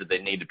time that they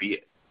need to be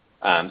it.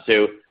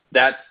 So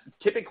that's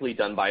typically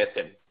done by a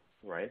SIEM,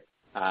 right?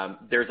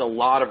 There's a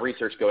lot of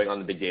research going on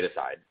the big data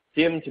side.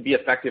 SIEM, to be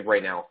effective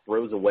right now,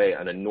 throws away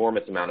an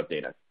enormous amount of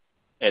data.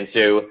 And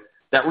so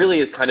that really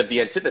is kind of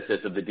the antithesis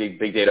of the big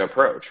data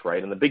approach,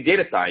 right? On the big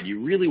data side,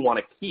 you really want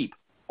to keep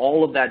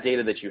all of that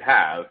data that you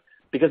have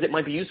because it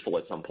might be useful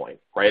at some point,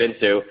 right? And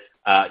so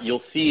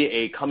you'll see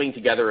a coming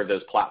together of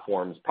those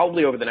platforms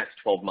probably over the next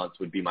 12 months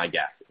would be my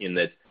guess, in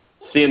that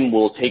SIEM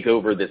will take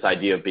over this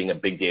idea of being a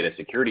big data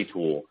security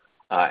tool.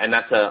 And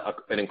that's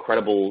an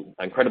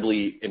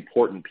incredibly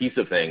important piece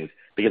of things,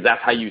 because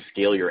that's how you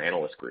scale your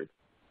analyst group,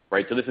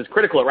 right? So this is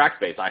critical at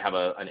Rackspace. I have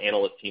an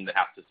analyst team that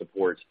has to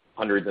support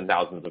hundreds and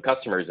thousands of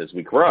customers as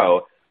we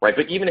grow, right?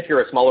 But even if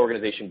you're a small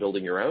organization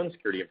building your own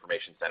security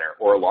information center,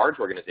 or a large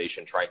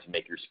organization trying to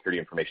make your security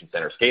information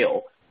center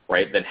scale,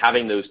 right, then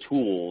having those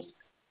tools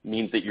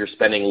means that you're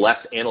spending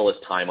less analyst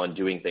time on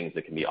doing things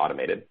that can be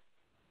automated,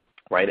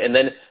 right? And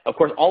then, of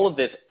course, all of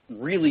this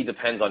really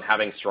depends on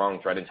having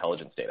strong threat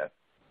intelligence data.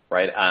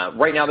 Right?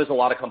 Right now, there's a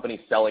lot of companies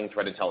selling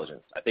threat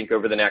intelligence. I think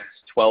over the next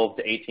 12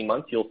 to 18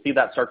 months, you'll see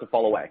that start to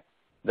fall away.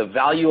 The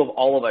value of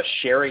all of us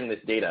sharing this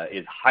data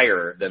is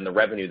higher than the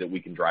revenue that we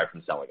can drive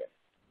from selling it.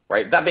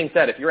 Right? That being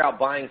said, if you're out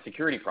buying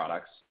security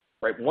products,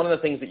 right, one of the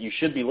things that you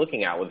should be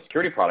looking at with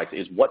security products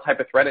is what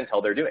type of threat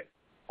intel they're doing.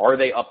 Are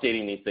they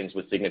updating these things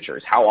with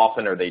signatures? How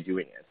often are they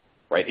doing it?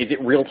 Right? Is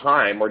it real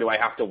time, or do I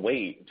have to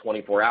wait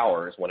 24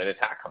 hours when an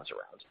attack comes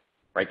around?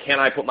 Right? Can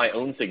I put my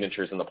own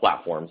signatures in the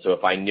platform? So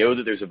if I know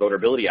that there's a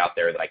vulnerability out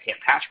there that I can't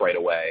patch right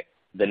away,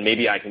 then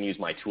maybe I can use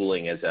my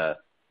tooling as a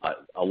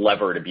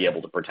lever to be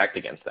able to protect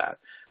against that.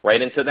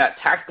 Right? And so that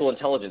tactical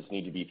intelligence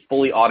needs to be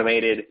fully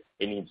automated.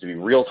 It needs to be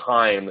real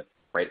time.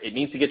 Right? It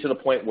needs to get to the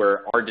point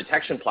where our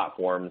detection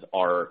platforms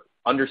are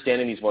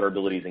understanding these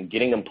vulnerabilities and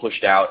getting them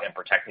pushed out and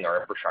protecting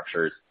our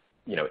infrastructures,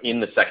 in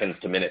the seconds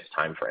to minutes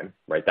time frame.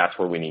 Right? That's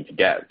where we need to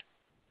get.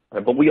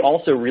 But we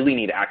also really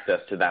need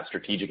access to that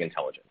strategic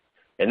intelligence.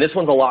 And this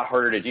one's a lot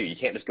harder to do. You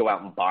can't just go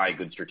out and buy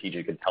good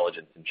strategic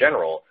intelligence in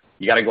general.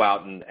 You got to go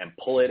out and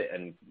pull it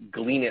and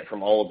glean it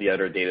from all of the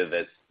other data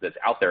that's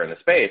out there in the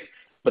space.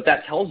 But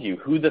that tells you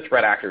who the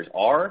threat actors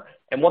are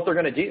and what they're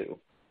going to do,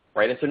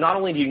 right? And so not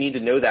only do you need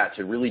to know that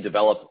to really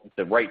develop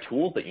the right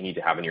tools that you need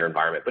to have in your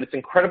environment, but it's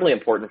incredibly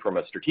important from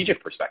a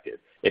strategic perspective.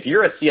 If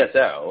you're a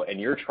CSO and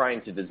you're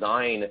trying to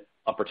design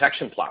a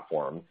protection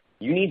platform,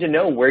 you need to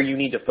know where you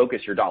need to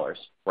focus your dollars,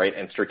 right?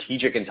 And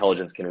strategic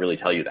intelligence can really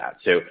tell you that.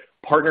 So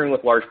partnering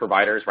with large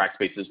providers,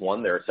 Rackspace is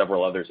one. There are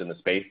several others in the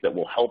space that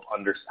will help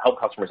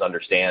customers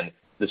understand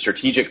the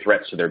strategic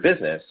threats to their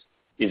business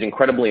is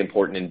incredibly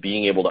important in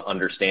being able to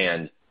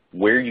understand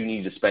where you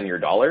need to spend your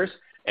dollars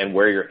and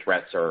where your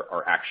threats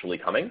are actually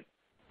coming.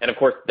 And, of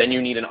course, then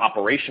you need an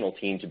operational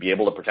team to be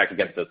able to protect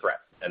against those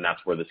threats. And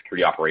that's where the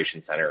Security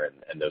Operations Center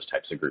and those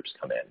types of groups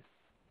come in.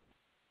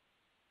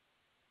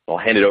 I'll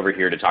hand it over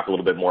here to talk a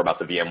little bit more about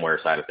the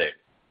VMware side of things.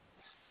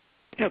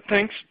 Yeah,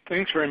 thanks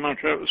very much.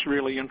 That was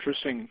really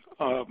interesting.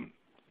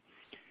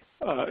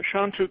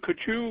 Shantu, could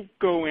you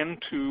go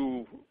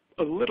into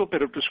a little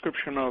bit of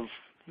description of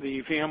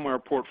the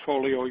VMware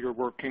portfolio you're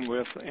working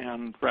with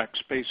and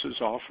Rackspace's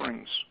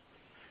offerings?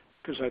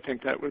 Because I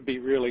think that would be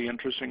really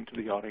interesting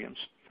to the audience.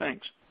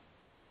 Thanks.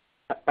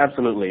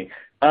 Absolutely.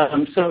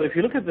 So if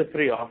you look at the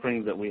three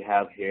offerings that we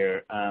have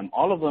here,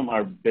 all of them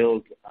are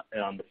built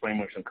on the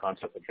frameworks and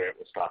concepts that Jared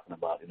was talking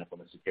about, from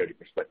a security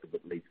perspective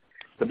at least.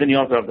 But then you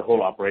also have the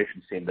whole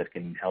operations team that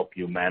can help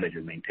you manage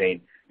and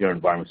maintain your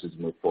environments as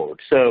you move forward.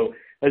 So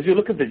as you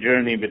look at the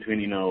journey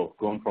between,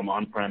 going from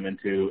on-prem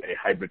into a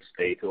hybrid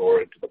state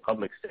or into the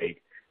public state,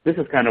 this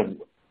is kind of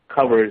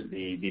covers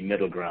the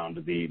middle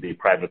ground, the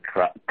private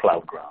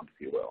cloud ground,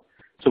 if you will.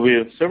 So we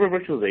have server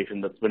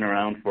virtualization that's been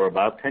around for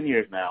about 10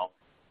 years now.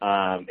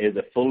 Is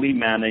a fully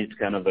managed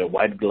kind of a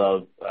white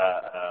glove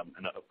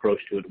approach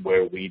to it,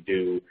 where we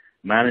do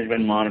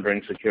management,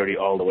 monitoring, security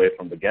all the way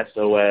from the guest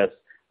OS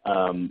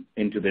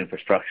into the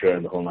infrastructure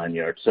and the whole 9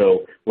 yards.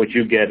 So what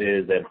you get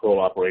is that whole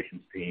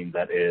operations team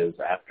that is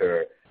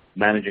after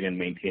managing and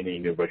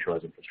maintaining your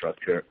virtualized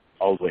infrastructure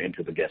all the way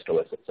into the guest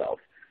OS itself.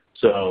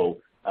 So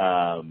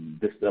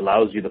this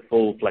allows you the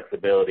full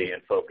flexibility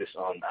and focus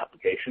on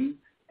application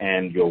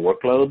and your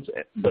workloads,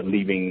 but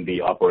leaving the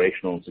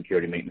operational and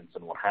security maintenance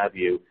and what have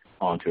you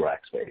onto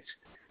Rackspace.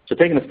 So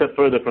taking a step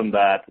further from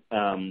that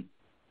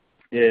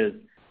is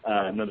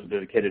another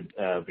dedicated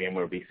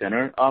VMware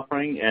vCenter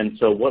offering. And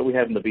so what we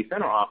have in the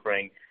vCenter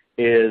offering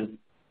is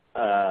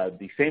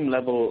the same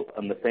level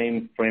and the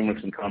same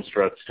frameworks and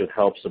constructs to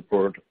help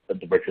support the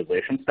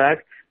virtualization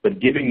stack, but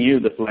giving you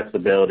the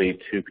flexibility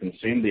to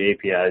consume the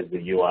APIs,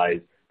 the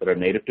UIs that are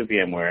native to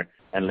VMware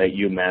and let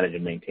you manage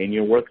and maintain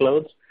your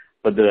workloads.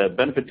 But the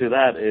benefit to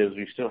that is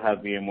we still have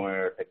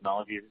VMware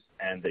technologies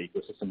and the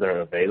ecosystem that are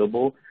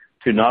available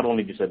to not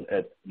only just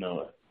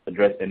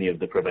address any of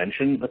the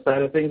prevention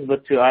side of things,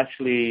 but to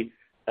actually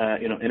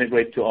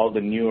integrate to all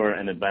the newer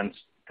and advanced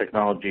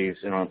technologies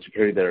around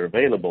security that are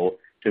available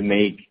to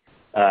make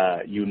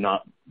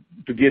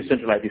to give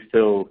central IT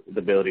still the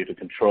ability to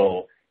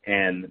control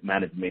and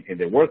manage and maintain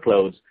their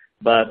workloads,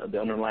 but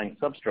the underlying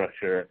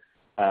substructure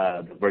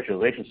the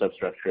virtualization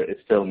substructure is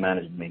still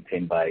managed and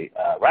maintained by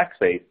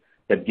Rackspace.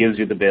 That gives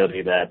you the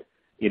ability that,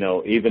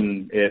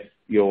 even if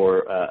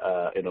your,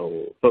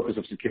 focus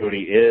of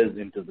security is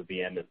into the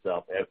VM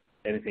itself,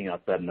 anything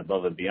outside and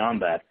above and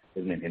beyond that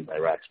is maintained by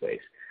Rackspace.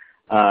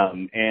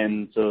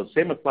 And so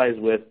same applies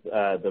with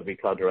the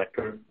vCloud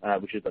Director,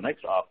 which is the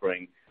next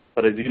offering.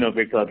 But as you know,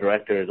 vCloud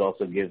Director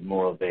also gives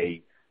more of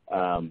a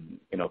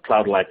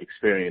cloud-like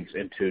experience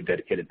into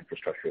dedicated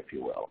infrastructure, if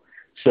you will.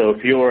 So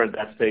if you're at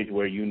that stage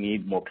where you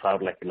need more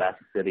cloud-like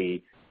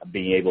elasticity,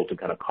 being able to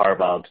kind of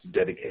carve out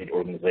dedicated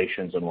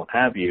organizations and what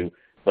have you,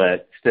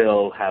 but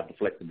still have the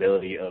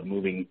flexibility of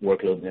moving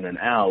workloads in and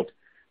out.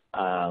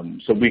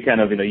 So we kind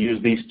of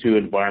use these two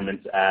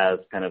environments as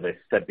kind of a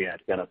step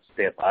behind, kind of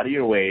step out of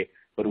your way,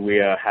 but we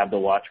have the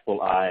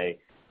watchful eye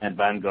and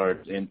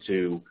vanguards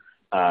into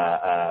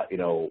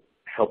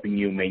helping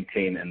you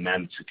maintain and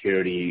manage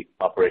security,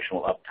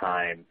 operational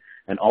uptime,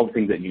 and all the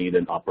things that you need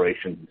an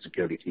operations and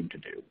security team to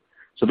do.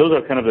 So those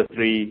are kind of the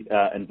three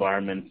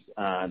environments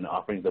and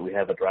offerings that we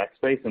have at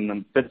Rackspace, and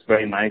then fits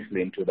very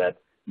nicely into that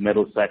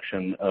middle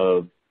section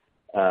of,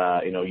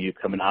 you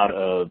coming out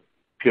of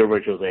pure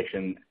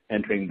virtualization,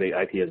 entering the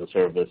IT as a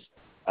service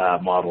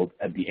model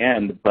at the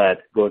end,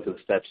 but going through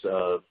the steps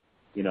of,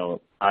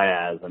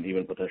 IaaS and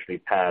even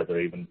potentially PaaS or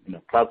even,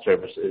 cloud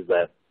service, is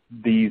that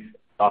these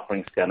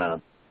offerings kind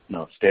of,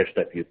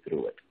 stair-step you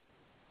through it.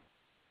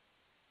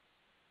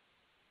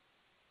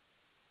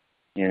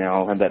 And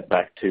I'll hand that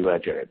back to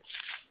Jared.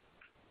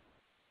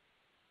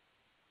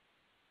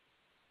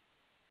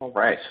 All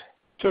right.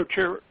 So,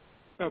 Chair,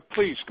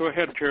 please go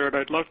ahead, Jared.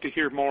 I'd love to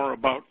hear more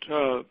about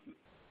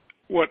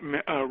what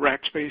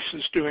Rackspace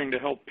is doing to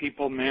help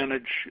people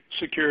manage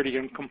security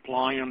and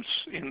compliance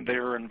in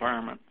their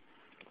environment.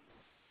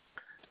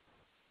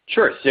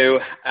 Sure. So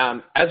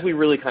as we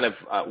really kind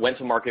of went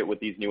to market with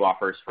these new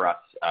offers for us,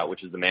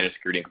 which is the Managed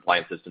Security and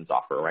Compliance Systems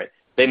offer, right,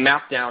 they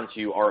map down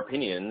to our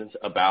opinions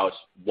about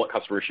what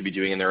customers should be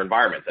doing in their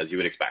environments, as you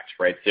would expect,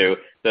 right? So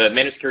the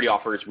Managed Security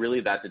offer is really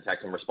that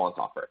detect and response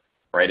offer,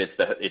 right? It's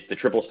the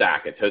triple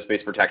stack. It's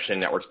host-based protection,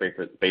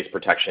 network-based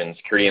protection,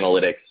 security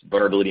analytics,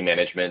 vulnerability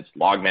management,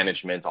 log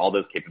management, all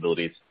those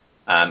capabilities,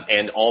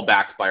 and all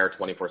backed by our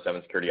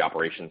 24/7 Security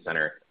Operations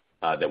Center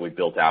that we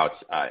built out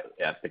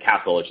at the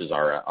Castle, which is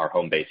our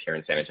home base here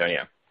in San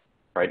Antonio.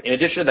 Right. In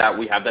addition to that,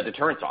 we have that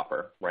deterrence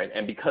offer, right?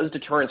 And because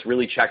deterrence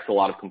really checks a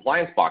lot of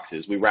compliance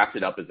boxes, we wrapped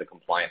it up as a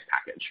compliance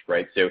package,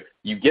 right? So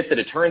you get the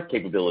deterrence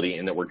capability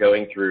in that we're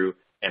going through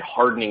and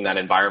hardening that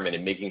environment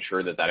and making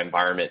sure that that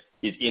environment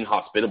is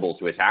inhospitable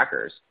to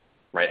attackers,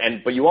 right?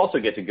 But you also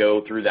get to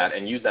go through that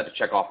and use that to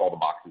check off all the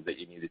boxes that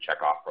you need to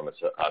check off from a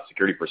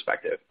security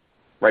perspective,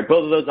 right?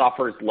 Both of those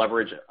offers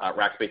leverage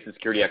Rackspace's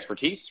security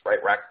expertise, right?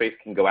 Rackspace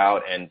can go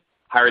out and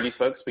hire these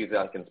folks because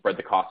they can spread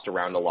the cost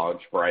around a large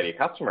variety of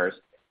customers.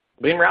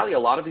 But in reality, a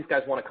lot of these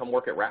guys want to come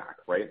work at Rack,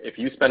 right? If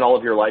you spend all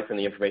of your life in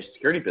the information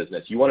security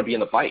business, you want to be in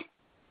the fight.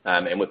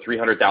 And with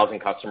 300,000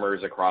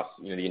 customers across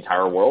the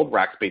entire world,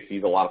 Rackspace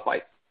sees a lot of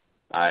fights.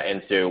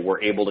 And so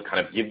we're able to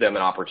kind of give them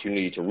an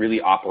opportunity to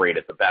really operate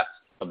at the best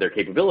of their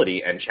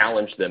capability and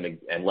challenge them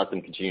and let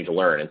them continue to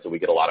learn. And so we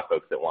get a lot of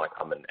folks that want to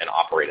come and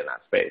operate in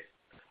that space,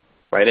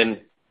 right?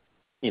 And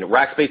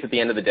Rackspace, at the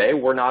end of the day,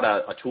 we're not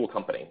a tool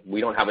company. We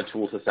don't have a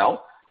tool to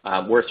sell.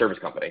 We're a service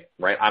company,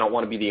 right? I don't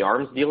want to be the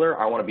arms dealer.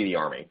 I want to be the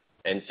army.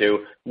 And so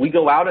we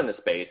go out in the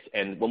space,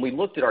 and when we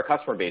looked at our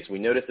customer base, we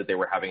noticed that they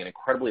were having an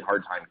incredibly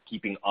hard time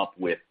keeping up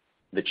with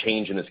the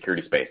change in the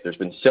security space. There's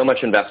been so much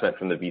investment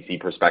from the VC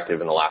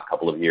perspective in the last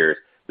couple of years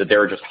that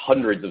there are just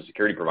hundreds of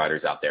security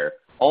providers out there,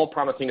 all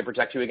promising to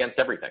protect you against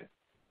everything.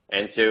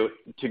 And so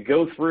to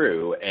go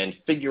through and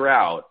figure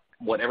out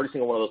what every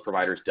single one of those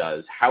providers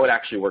does, how it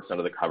actually works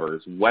under the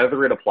covers,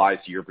 whether it applies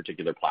to your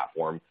particular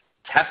platform,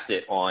 test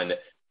it on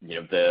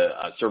the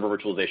server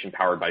virtualization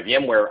powered by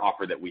VMware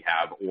offer that we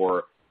have,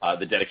 or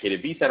the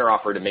dedicated vCenter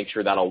offer to make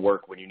sure that'll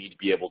work when you need to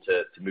be able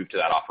to move to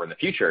that offer in the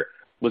future,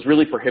 was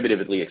really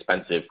prohibitively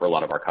expensive for a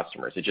lot of our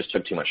customers. It just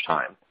took too much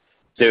time.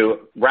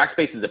 So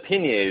Rackspace is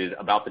opinionated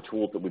about the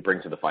tools that we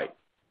bring to the fight,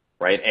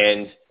 right?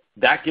 And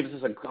that gives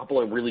us a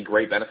couple of really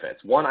great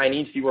benefits. One, I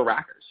need fewer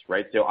rackers,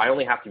 right? So I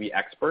only have to be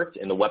experts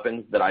in the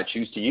weapons that I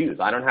choose to use.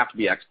 I don't have to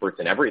be experts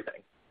in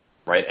everything,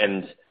 right?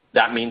 And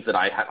that means that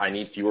I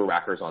need fewer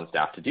rackers on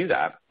staff to do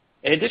that.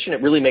 In addition,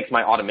 it really makes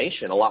my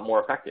automation a lot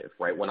more effective,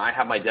 right? When I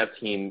have my dev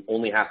team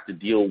only have to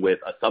deal with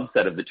a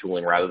subset of the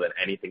tooling rather than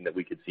anything that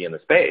we could see in the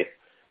space,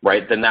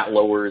 right, then that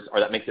lowers, or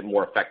that makes it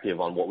more effective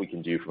on what we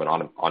can do from an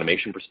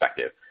automation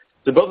perspective.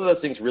 So both of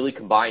those things really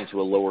combine to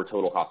a lower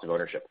total cost of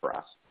ownership for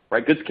us,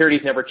 right? Good security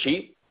is never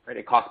cheap, right?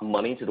 It costs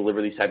money to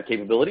deliver these type of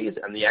capabilities,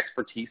 and the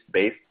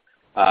expertise-based,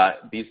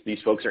 these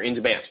folks are in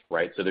demand,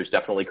 right? So there's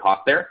definitely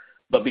cost there.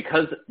 But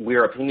because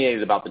we're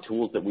opinionated about the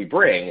tools that we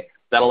bring,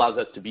 that allows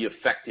us to be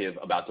effective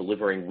about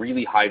delivering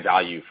really high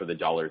value for the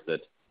dollars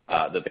that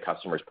the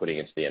customer is putting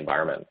into the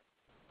environment.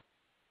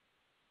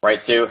 Right,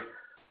 so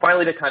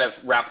finally, to kind of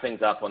wrap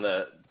things up on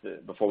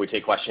before we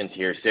take questions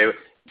here. So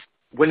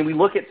when we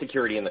look at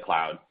security in the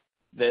cloud,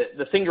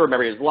 the thing to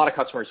remember is a lot of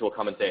customers will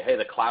come and say, hey,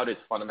 the cloud is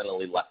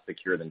fundamentally less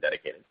secure than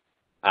dedicated.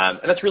 And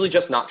that's really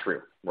just not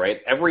true,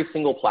 right? Every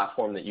single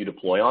platform that you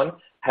deploy on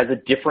has a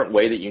different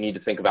way that you need to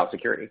think about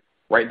security,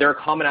 right? There are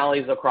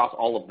commonalities across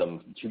all of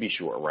them, to be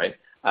sure, right?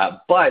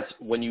 But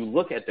when you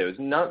look at those,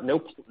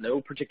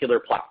 no particular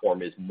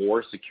platform is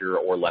more secure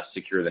or less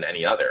secure than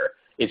any other.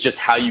 It's just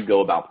how you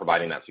go about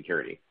providing that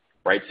security,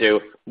 right? So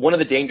one of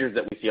the dangers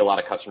that we see a lot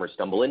of customers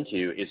stumble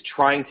into is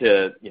trying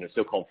to,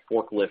 so-called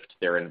forklift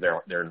their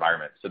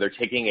environment. So they're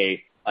taking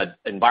an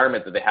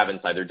environment that they have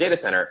inside their data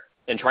center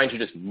and trying to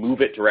just move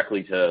it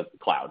directly to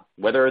cloud,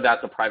 whether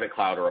that's a private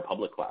cloud or a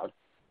public cloud,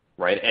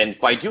 right? And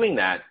by doing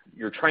that,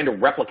 you're trying to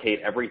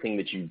replicate everything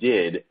that you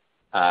did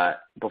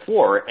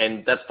before,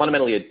 and that's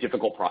fundamentally a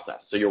difficult process.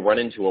 So you'll run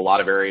into a lot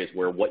of areas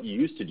where what you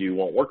used to do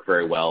won't work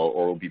very well,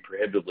 or will be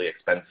prohibitively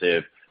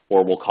expensive,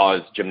 or will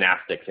cause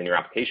gymnastics in your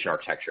application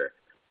architecture.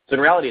 So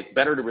in reality, it's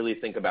better to really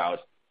think about,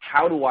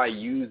 how do I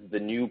use the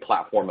new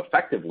platform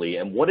effectively,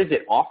 and what does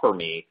it offer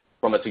me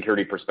from a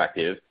security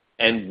perspective,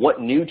 and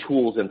what new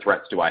tools and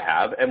threats do I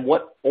have, and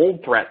what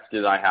old threats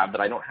did I have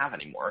that I don't have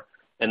anymore,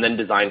 and then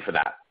design for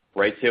that,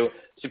 right? So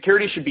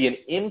security should be an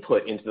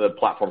input into the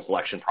platform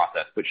selection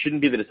process, but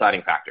shouldn't be the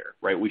deciding factor,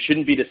 right? We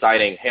shouldn't be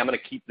deciding, hey, I'm going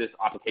to keep this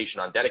application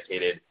on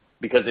dedicated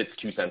because it's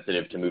too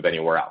sensitive to move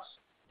anywhere else,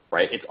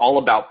 right? It's all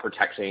about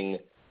protecting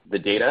the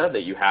data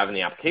that you have in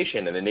the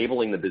application and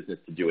enabling the business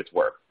to do its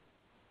work,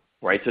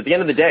 right? So at the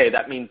end of the day,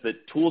 that means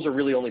that tools are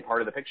really only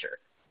part of the picture,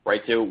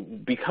 right? So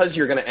because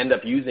you're going to end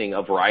up using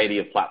a variety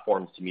of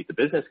platforms to meet the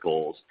business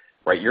goals,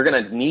 right, you're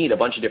going to need a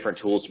bunch of different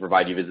tools to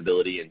provide you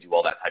visibility and do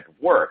all that type of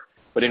work.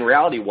 But in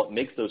reality, what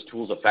makes those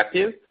tools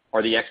effective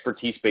are the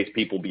expertise-based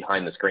people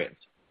behind the screens,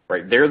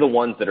 right? They're the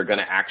ones that are going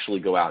to actually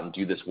go out and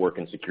do this work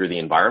and secure the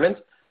environment.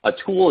 A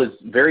tool is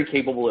very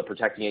capable at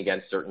protecting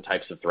against certain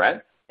types of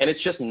threat, and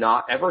it's just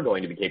not ever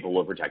going to be capable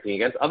of protecting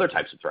against other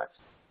types of threats,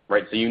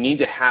 right? So you need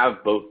to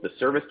have both the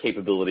service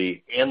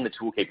capability and the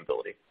tool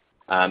capability.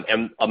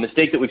 And a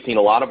mistake that we've seen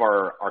a lot of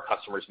our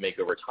customers make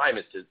over time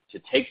is to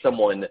take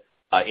someone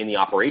in the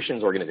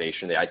operations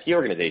organization, the IT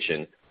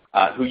organization,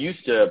 who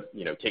used to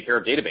take care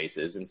of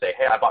databases and say,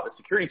 hey, I bought the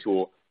security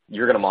tool,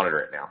 you're going to monitor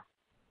it now,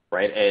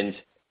 right? And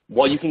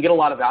while you can get a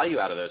lot of value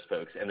out of those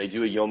folks and they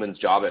do a yeoman's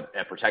job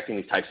at protecting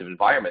these types of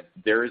environments,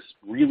 there's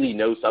really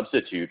no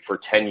substitute for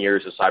 10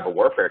 years of cyber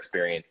warfare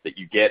experience that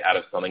you get out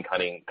of someone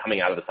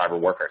coming out of the cyber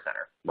warfare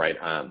center, right?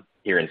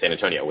 Here in San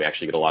Antonio, we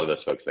actually get a lot of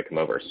those folks that come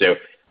over. So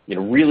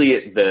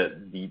really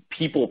the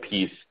people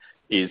piece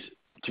is,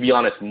 to be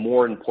honest,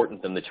 more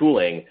important than the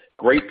tooling.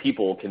 Great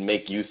people can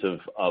make use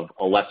of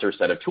a lesser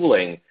set of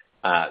tooling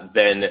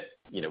than,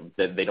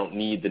 that they don't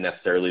need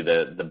necessarily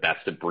the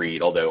best of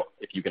breed, although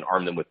if you can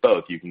arm them with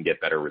both, you can get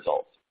better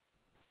results,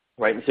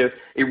 right? And so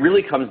it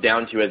really comes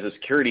down to, as a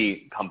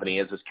security company,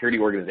 as a security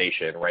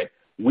organization, right,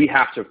 we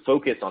have to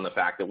focus on the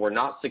fact that we're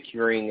not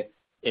securing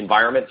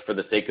environments for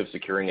the sake of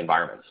securing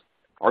environments.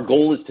 Our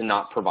goal is to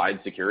not provide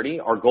security.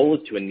 Our goal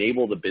is to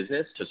enable the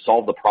business to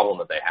solve the problem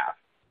that they have,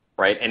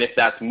 right? And if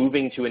that's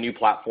moving to a new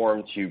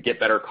platform to get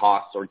better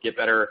costs or get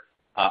better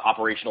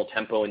operational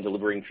tempo in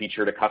delivering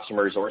feature to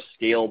customers or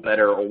scale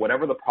better or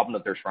whatever the problem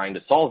that they're trying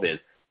to solve is,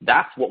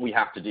 that's what we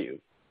have to do.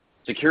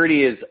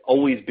 Security has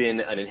always been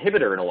an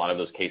inhibitor in a lot of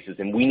those cases,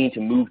 and we need to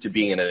move to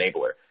being an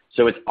enabler.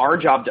 So it's our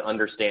job to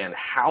understand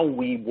how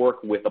we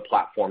work with a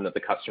platform that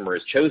the customer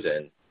has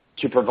chosen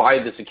to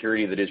provide the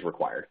security that is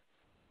required.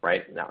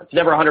 Right? Now, it's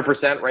never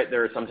 100%, right?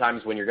 There are some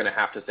times when you're going to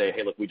have to say,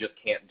 hey, look, we just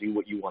can't do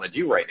what you want to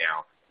do right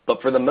now.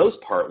 But for the most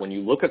part, when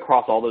you look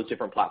across all those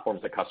different platforms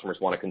that customers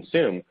want to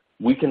consume,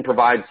 we can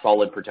provide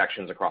solid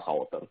protections across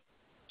all of them.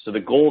 So the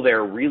goal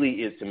there really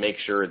is to make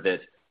sure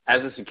that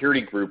as a security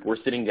group,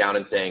 we're sitting down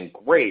and saying,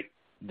 great,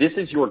 this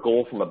is your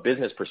goal from a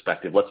business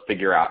perspective. Let's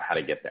figure out how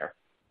to get there,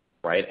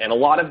 right? And a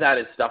lot of that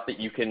is stuff that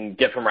you can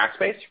get from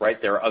Rackspace,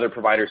 right? There are other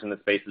providers in the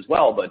space as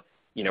well, but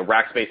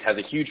Rackspace has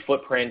a huge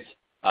footprint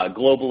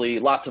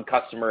globally, lots of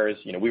customers.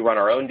 We run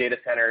our own data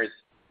centers.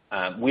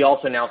 We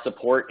also now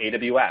support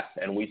AWS,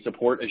 and we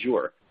support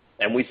Azure,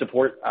 and we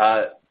support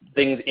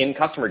things in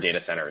customer data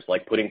centers,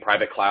 like putting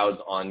private clouds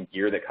on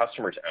gear that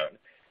customers own.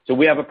 So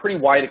we have a pretty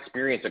wide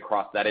experience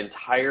across that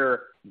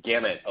entire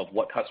gamut of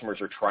what customers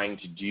are trying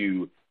to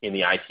do in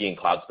the IT and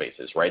cloud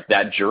spaces, right?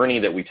 That journey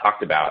that we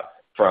talked about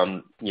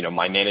from,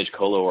 my managed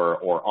colo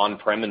or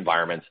on-prem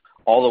environments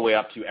all the way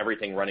up to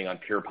everything running on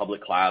pure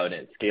public cloud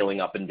and scaling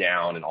up and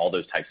down and all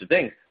those types of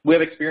things. We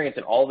have experience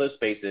in all those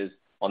spaces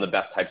on the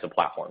best types of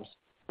platforms,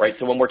 right?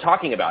 So when we're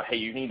talking about, hey,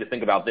 you need to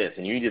think about this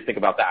and you need to think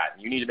about that,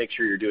 and you need to make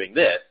sure you're doing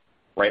this,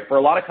 right? For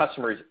a lot of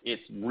customers,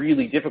 it's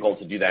really difficult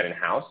to do that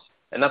in-house,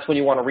 and that's when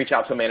you want to reach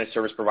out to a managed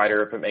service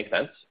provider if it makes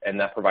sense, and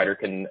that provider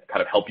can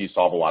kind of help you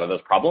solve a lot of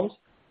those problems.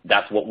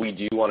 That's what we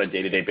do on a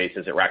day-to-day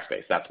basis at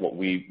Rackspace. That's what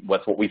we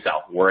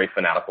sell. We're a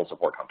fanatical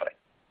support company.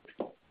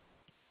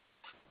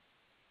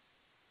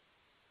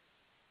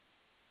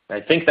 I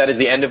think that is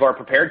the end of our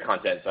prepared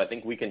content, so I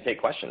think we can take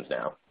questions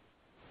now.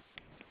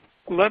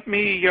 Let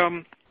me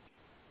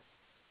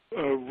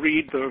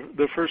read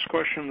the first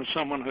question that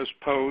someone has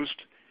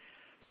posed.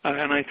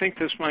 and I think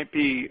this might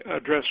be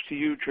addressed to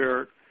you,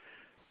 Jarrett.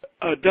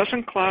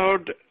 Doesn't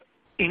cloud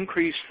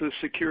increase the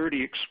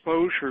security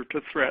exposure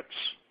to threats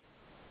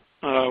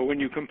when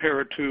you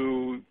compare it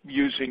to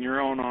using your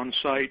own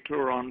on-site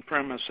or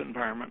on-premise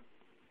environment?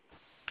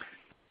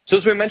 So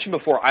as we mentioned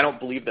before, I don't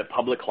believe that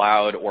public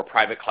cloud or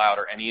private cloud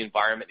or any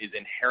environment is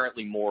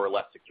inherently more or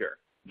less secure.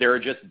 There are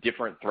just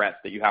different threats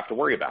that you have to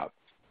worry about,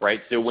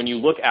 right? So when you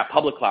look at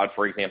public cloud,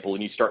 for example,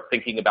 and you start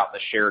thinking about the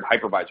shared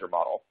hypervisor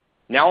model,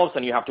 now all of a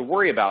sudden you have to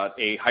worry about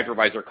a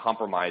hypervisor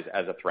compromise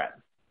as a threat,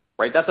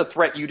 right? That's a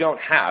threat you don't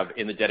have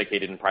in the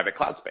dedicated and private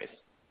cloud space.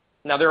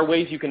 Now, there are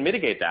ways you can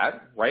mitigate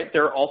that, right?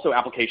 There are also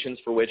applications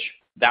for which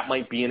that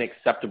might be an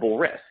acceptable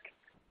risk,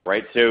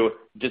 right? So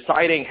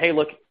deciding, hey,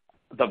 look,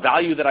 the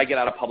value that I get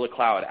out of public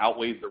cloud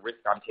outweighs the risk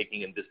I'm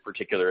taking in this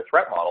particular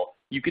threat model,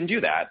 you can do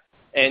that.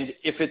 And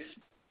if it's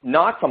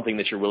not something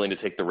that you're willing to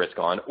take the risk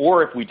on,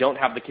 or if we don't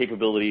have the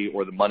capability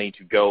or the money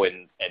to go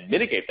and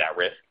mitigate that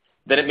risk,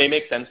 then it may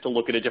make sense to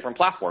look at a different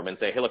platform and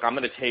say, hey, look, I'm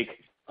going to take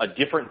a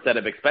different set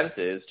of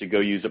expenses to go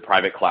use a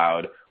private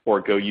cloud or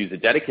go use a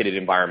dedicated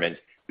environment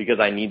because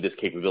I need this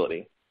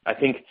capability. I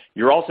think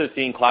you're also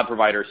seeing cloud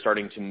providers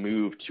starting to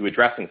move to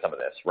addressing some of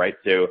this, right?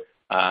 So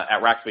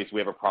at Rackspace, we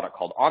have a product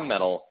called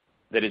OnMetal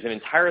that is an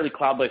entirely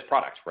cloud-based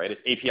product, right?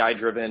 It's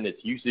API-driven, it's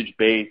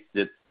usage-based,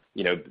 it's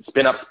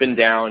spin up, spin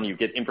down, you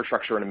get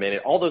infrastructure in a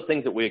minute, all those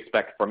things that we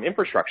expect from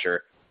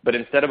infrastructure, but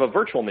instead of a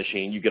virtual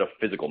machine, you get a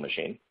physical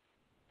machine,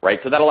 right?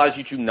 So that allows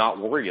you to not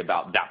worry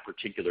about that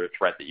particular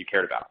threat that you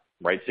cared about,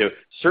 right? So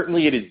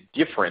certainly it is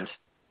different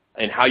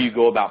in how you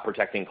go about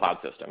protecting cloud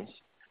systems,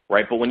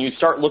 right? But when you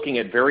start looking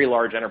at very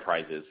large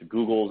enterprises,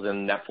 Google's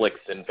and Netflix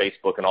and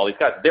Facebook and all these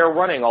guys, they're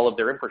running all of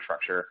their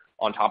infrastructure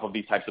on top of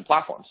these types of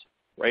platforms,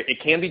 right?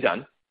 It can be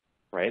done,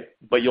 right?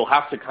 But you'll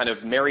have to kind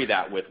of marry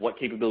that with what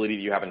capability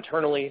do you have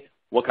internally,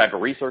 what type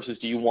of resources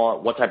do you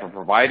want, what type of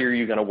provider are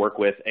you going to work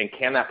with, and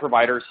can that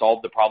provider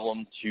solve the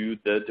problem to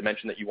the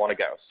dimension that you want to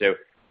go? So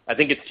I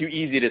think it's too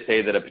easy to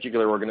say that a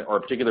particular or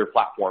a particular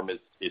platform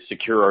is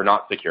secure or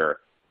not secure.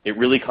 It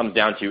really comes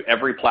down to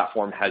every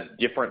platform has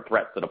different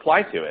threats that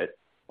apply to it,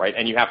 right?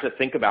 And you have to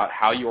think about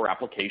how your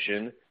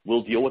application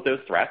will deal with those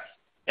threats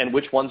and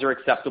which ones are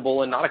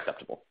acceptable and not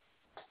acceptable.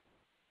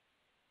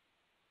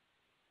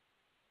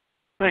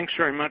 Thanks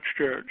very much,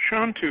 Jared.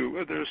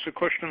 Shantu, there's a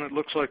question that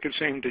looks like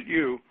it's aimed at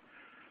you.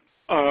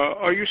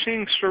 Are you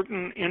seeing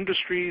certain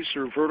industries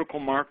or vertical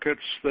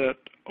markets that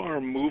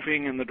are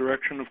moving in the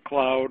direction of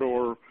cloud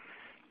or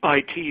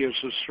IT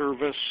as a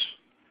service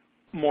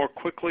more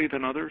quickly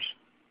than others?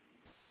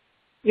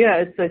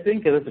 Yeah, I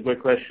think that's a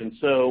great question.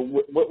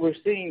 So what we're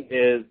seeing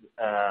is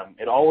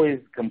it always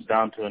comes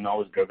down to and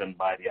always driven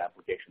by the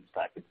application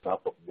stack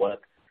itself of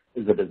what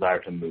is the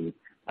desire to move.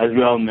 As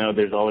we all know,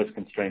 there's always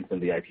constraints in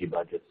the IT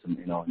budgets, and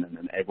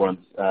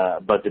everyone's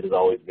budget is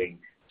always being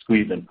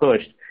squeezed and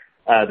pushed.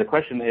 The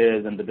question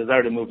is, and the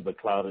desire to move to the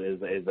cloud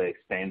is a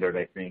standard,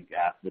 I think,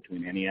 asked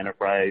between any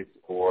enterprise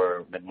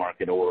or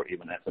mid-market or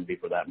even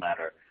SMB for that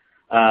matter.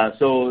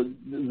 So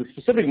the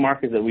specific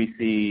markets that we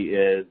see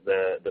is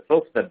the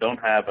folks that don't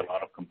have a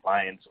lot of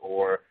compliance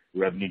or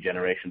revenue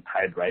generation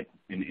tied right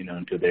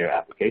into their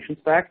application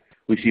stack.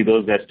 We see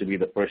those guys to be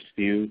the first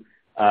few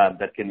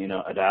that can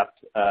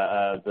adapt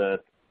the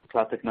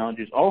cloud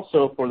technologies.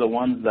 Also, for the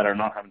ones that are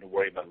not having to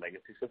worry about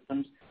legacy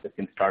systems, that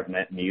can start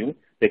net new,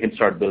 they can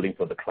start building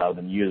for the cloud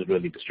and use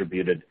really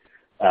distributed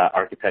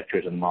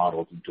architectures and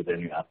models into their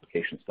new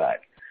application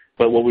stack.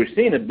 But what we're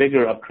seeing a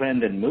bigger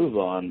uptrend and move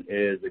on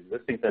is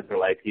existing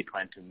central IT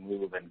trying to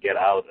move and get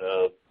out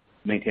of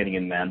maintaining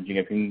and managing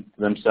everything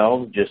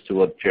themselves. Just to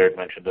what Jared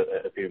mentioned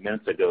a few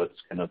minutes ago, it's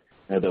kind of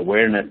the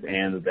awareness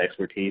and the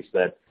expertise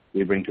that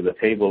we bring to the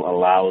table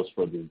allows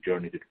for this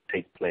journey to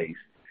take place.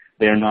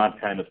 They're not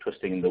kind of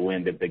twisting in the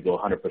wind if they go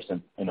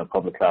 100% in a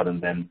public cloud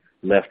and then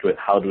left with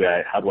how do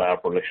I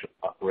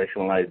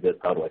operationalize this?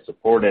 How do I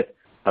support it?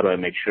 How do I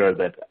make sure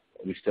that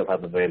we still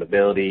have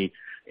availability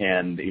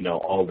and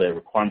all the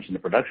requirements in the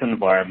production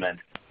environment?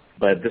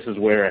 But this is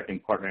where I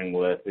think partnering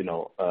with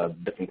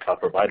different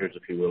cloud providers,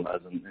 if you will, as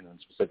in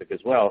specific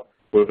as well,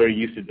 we're very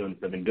used to doing.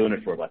 They've been doing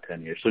it for about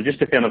 10 years. So just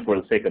to kind of for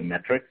the sake of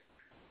metrics,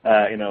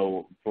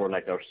 for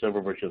like our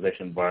server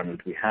virtualization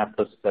environment, we have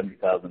close to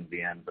 70,000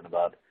 VMs and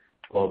about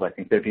 12, I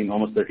think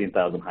almost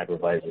 13,000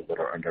 hypervisors that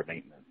are under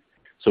maintenance.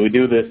 So we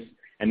do this,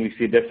 and we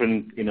see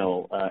different,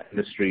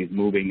 industries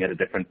moving at a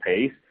different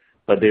pace,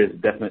 but there's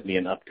definitely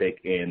an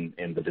uptick in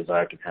the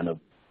desire to kind of,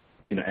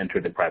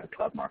 enter the private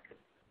cloud market.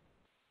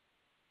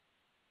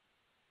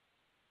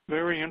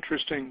 Very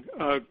interesting.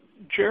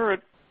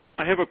 Jarrett,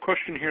 I have a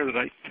question here that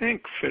I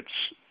think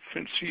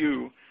fits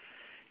you,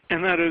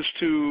 and that is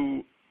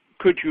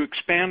could you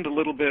expand a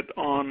little bit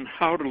on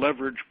how to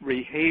leverage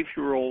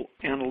behavioral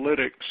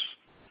analytics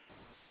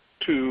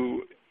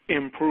to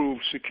improve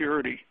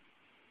security?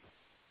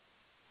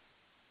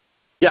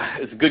 Yeah,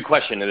 it's a good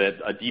question and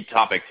a deep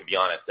topic, to be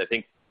honest. I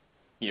think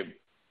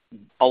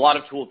a lot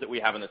of tools that we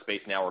have in the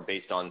space now are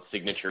based on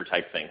signature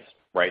type things,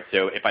 right?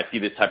 So if I see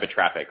this type of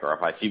traffic or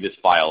if I see this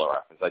file or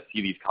if I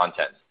see these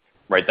contents,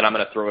 right, then I'm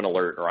going to throw an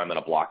alert or I'm going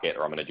to block it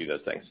or I'm going to do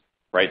those things,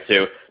 right?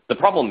 So the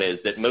problem is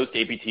that most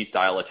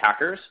APT-style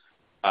attackers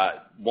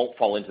won't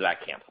fall into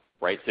that camp,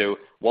 right? So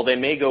while they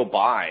may go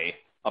buy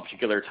a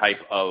particular type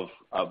of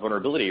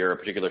vulnerability or a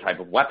particular type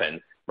of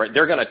weapon, right,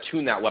 they're going to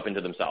tune that weapon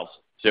to themselves.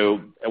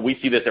 So we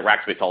see this at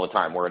Rackspace all the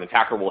time, where an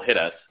attacker will hit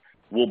us,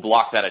 we'll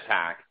block that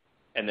attack,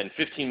 and then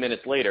 15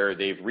 minutes later,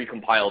 they've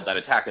recompiled that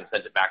attack and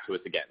sent it back to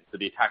us again. So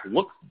the attack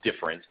looks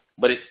different,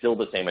 but it's still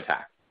the same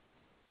attack.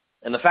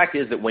 And the fact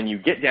is that when you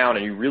get down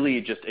and you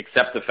really just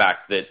accept the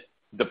fact that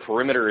the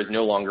perimeter is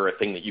no longer a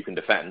thing that you can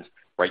defend,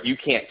 right, you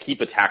can't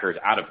keep attackers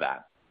out of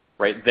that,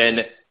 right, then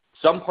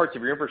some parts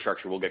of your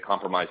infrastructure will get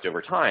compromised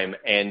over time.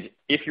 And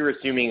if you're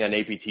assuming an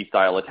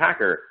APT-style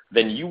attacker,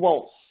 then you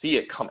won't see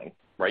it coming,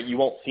 right? You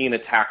won't see an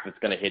attack that's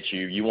going to hit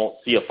you. You won't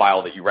see a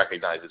file that you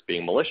recognize as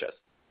being malicious.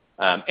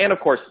 And of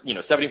course,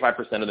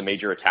 75% of the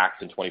major attacks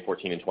in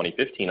 2014 and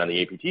 2015 on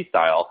the APT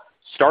style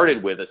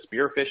started with a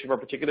spear phish of a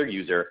particular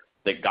user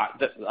that got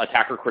the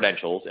attacker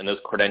credentials, and those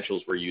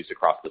credentials were used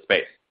across the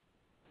space.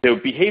 So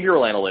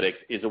behavioral analytics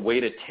is a way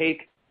to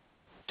take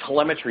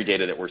telemetry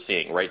data that we're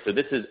seeing, right? So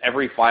this is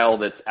every file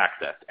that's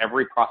accessed,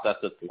 every process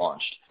that's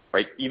launched,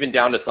 right? Even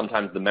down to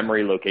sometimes the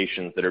memory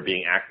locations that are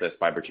being accessed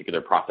by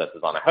particular processes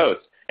on a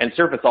host, and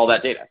surface all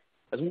that data.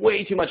 That's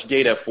way too much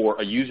data for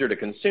a user to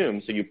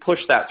consume, so you push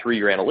that through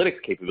your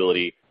analytics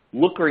capability,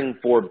 looking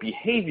for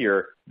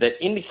behavior that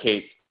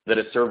indicates that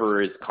a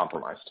server is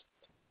compromised,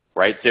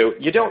 right? So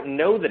you don't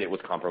know that it was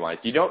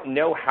compromised. You don't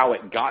know how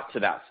it got to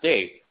that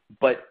state,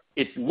 but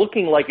it's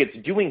looking like it's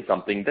doing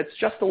something that's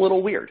just a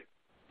little weird,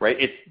 right?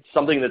 It's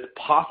something that's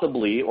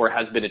possibly or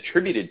has been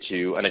attributed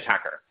to an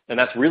attacker. And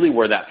that's really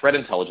where that threat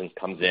intelligence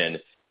comes in,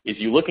 is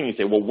you look and you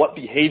say, well, what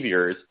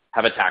behaviors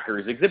have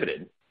attackers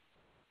exhibited,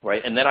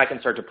 right? And then I can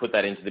start to put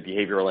that into the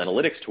behavioral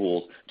analytics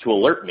tools to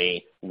alert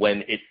me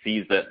when it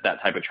sees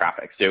that type of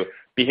traffic. So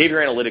behavior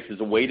analytics is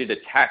a way to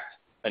detect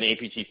an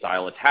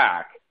APT-style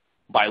attack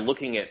by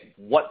looking at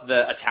what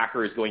the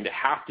attacker is going to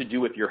have to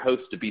do with your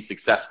host to be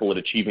successful at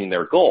achieving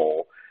their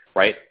goal,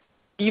 right?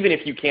 Even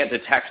if you can't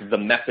detect the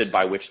method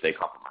by which they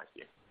compromised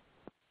you.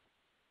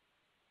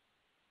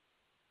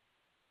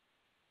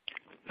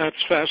 That's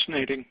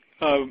fascinating.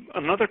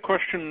 Another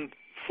question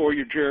for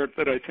you, Jarrett,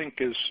 that I think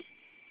is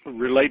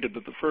related to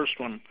the first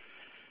one,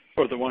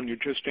 or the one you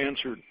just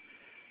answered.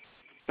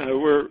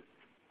 We're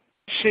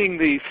seeing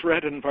the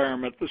threat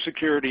environment, the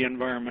security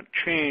environment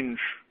change.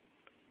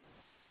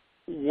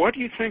 What do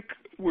you think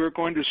we're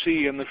going to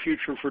see in the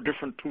future for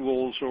different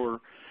tools, or are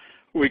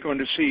we going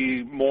to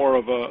see more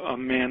of a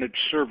managed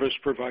service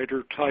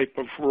provider type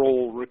of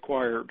role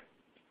required?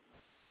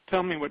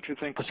 Tell me what you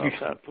think about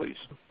that, please.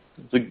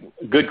 It's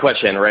a good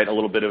question, right? A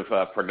little bit of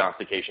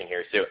prognostication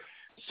here. So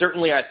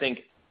certainly I think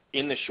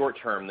in the short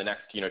term, the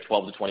next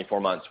 12 to 24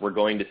 months, we're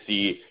going to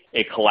see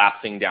a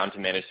collapsing down to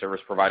managed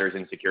service providers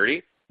in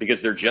security because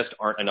there just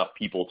aren't enough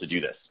people to do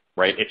this,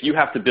 right? If you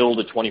have to build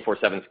a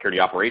 24/7 security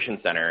operations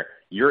center,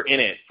 you're in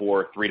it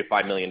for $3 to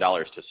 $5 million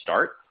to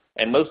start,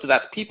 and most of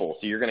that's people,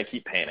 so you're going to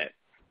keep paying it,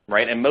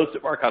 right? And most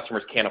of our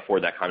customers can't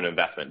afford that kind of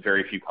investment.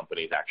 Very few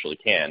companies actually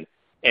can.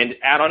 And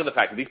add on to the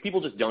fact that these people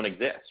just don't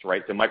exist,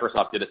 right? So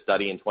Microsoft did a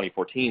study in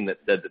 2014 that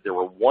said that there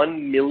were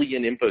 1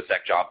 million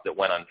InfoSec jobs that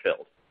went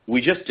unfilled.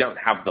 We just don't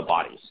have the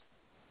bodies,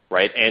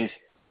 right? And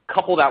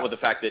couple that with the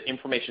fact that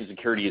information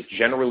security is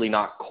generally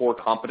not core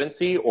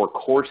competency or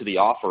core to the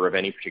offer of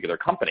any particular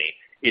company.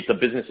 It's a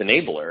business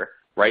enabler,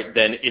 right?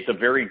 Then it's a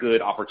very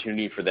good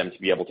opportunity for them to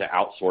be able to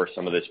outsource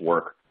some of this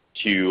work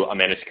to a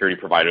managed security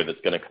provider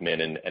that's going to come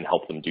in and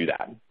help them do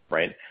that,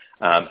 right?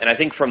 And I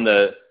think from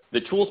the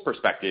tools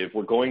perspective,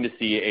 we're going to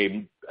see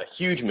a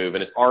huge move,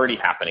 and it's already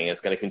happening.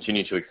 It's going to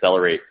continue to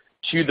accelerate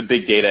to the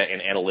big data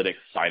and analytics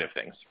side of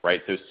things,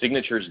 right? So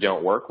signatures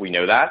don't work. We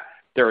know that.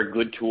 They're a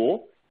good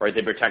tool, right?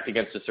 They protect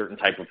against a certain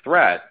type of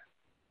threat,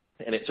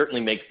 and it certainly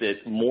makes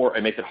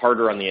it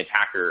harder on the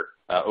attacker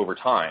over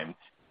time.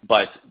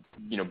 But,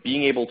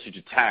 being able to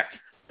detect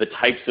the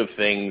types of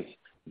things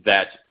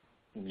that,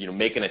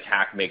 make an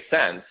attack make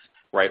sense,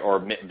 right, or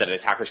that an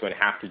attacker is going to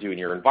have to do in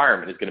your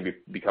environment is going to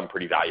become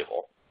pretty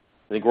valuable.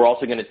 I think we're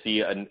also going to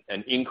see an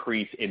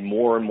increase in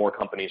more and more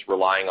companies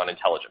relying on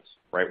intelligence,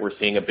 right? We're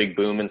seeing a big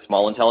boom in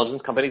small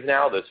intelligence companies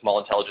now. Those small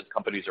intelligence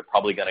companies are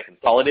probably going to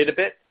consolidate a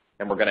bit,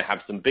 and we're going to have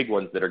some big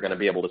ones that are going to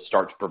be able to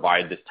start to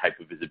provide this type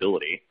of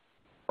visibility,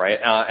 right?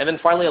 And then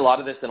finally, a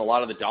lot of this and a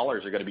lot of the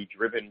dollars are going to be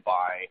driven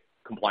by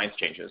compliance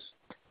changes,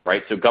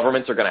 right? So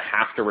governments are going to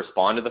have to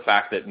respond to the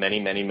fact that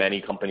many, many,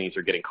 many companies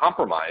are getting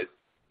compromised,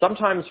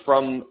 sometimes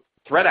from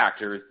threat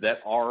actors that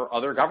are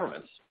other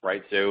governments,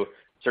 right? So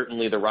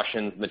certainly the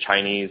Russians, the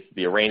Chinese,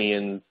 the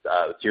Iranians,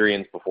 the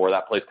Syrians before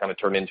that place kind of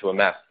turned into a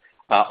mess,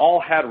 all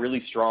had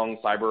really strong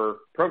cyber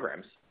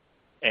programs.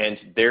 And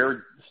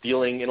they're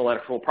stealing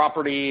intellectual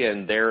property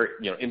and they're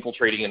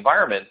infiltrating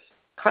environments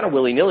kind of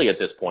willy-nilly at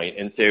this point.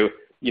 And so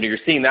you're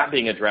seeing that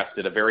being addressed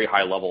at a very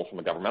high level from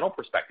a governmental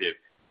perspective.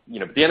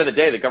 At the end of the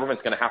day, the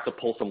government's going to have to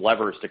pull some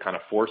levers to kind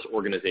of force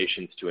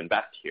organizations to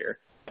invest here,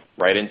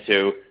 right? And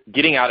so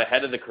getting out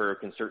ahead of the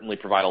curve can certainly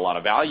provide a lot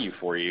of value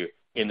for you.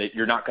 in that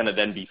you're not going to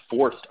then be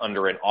forced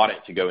under an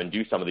audit to go and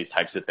do some of these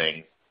types of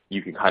things.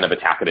 You can kind of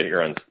attack it at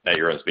your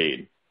own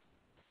speed.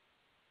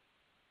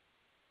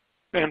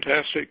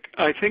 Fantastic.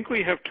 I think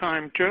we have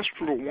time just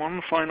for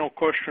one final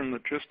question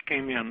that just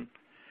came in,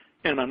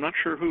 and I'm not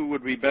sure who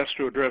would be best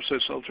to address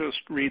this. I'll just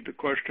read the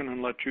question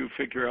and let you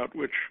figure out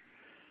which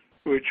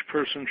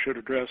person should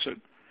address it.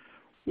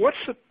 What's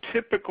a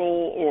typical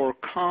or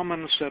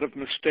common set of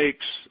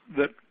mistakes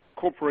that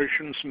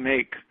corporations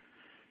make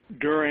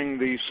during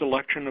the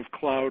selection of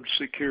cloud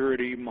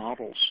security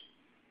models?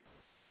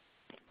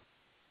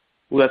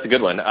 Well, that's a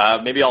good one.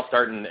 Maybe I'll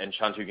start, and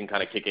Shantanu can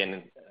kind of kick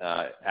in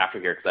after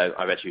here, because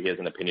I bet you he has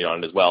an opinion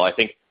on it as well. I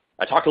think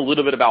I talked a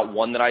little bit about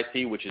one that I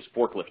see, which is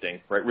forklifting,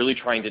 right? Really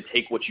trying to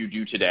take what you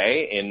do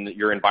today in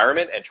your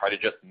environment and try to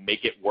just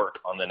make it work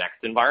on the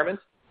next environment.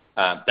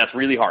 That's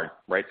really hard,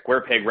 right?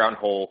 Square peg, round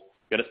hole.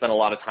 You've got to spend a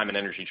lot of time and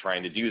energy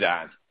trying to do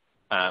that.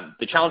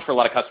 The challenge for a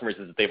lot of customers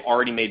is that they've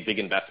already made big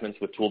investments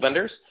with tool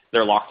vendors.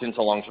 They're locked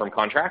into long-term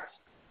contracts.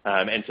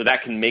 And so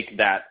that can make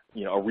that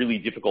a really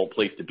difficult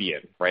place to be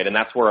in, right? And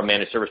that's where a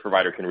managed service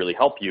provider can really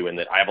help you in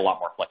that I have a lot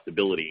more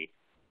flexibility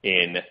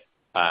in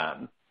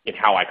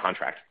how I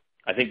contract.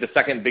 I think the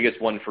second biggest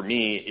one for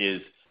me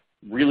is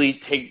really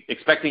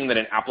expecting that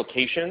an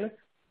application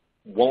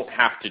won't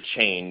have to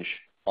change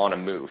on a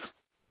move,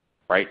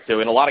 right? So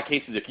in a lot of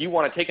cases, if you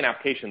want to take an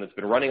application that's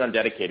been running on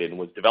dedicated and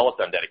was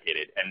developed on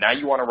dedicated, and now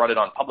you want to run it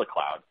on public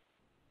cloud,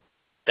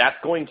 that's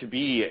going to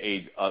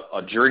be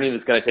a journey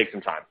that's going to take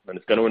some time, and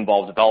it's going to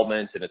involve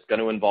development, and it's going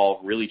to involve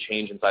really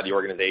change inside the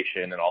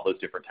organization and all those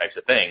different types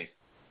of things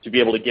to be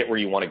able to get where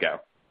you want to go.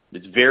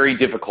 It's very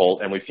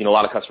difficult, and we've seen a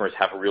lot of customers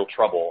have real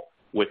trouble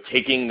with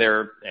taking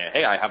their,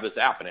 hey, I have this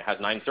app, and it has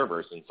 9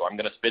 servers, and so I'm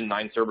going to spin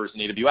 9 servers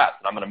in AWS,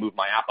 and I'm going to move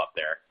my app up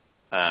there,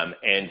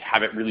 and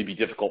have it really be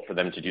difficult for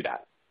them to do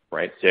that,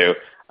 right? So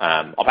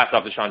I'll pass it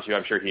off to Shantanu.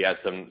 I'm sure he has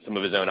some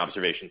of his own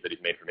observations that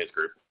he's made from his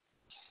group.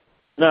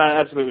 No,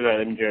 absolutely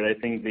right, Jared. I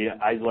think the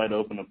eyes wide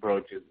open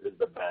approach is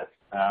the best.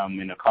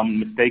 Common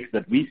mistakes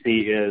that we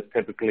see is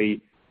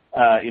typically,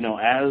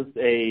 as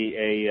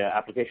a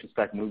application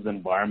stack moves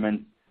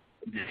environment,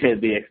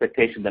 the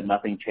expectation that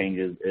nothing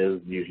changes is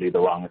usually the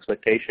wrong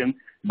expectation,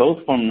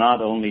 both from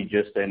not only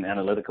just an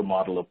analytical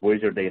model of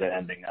where's your data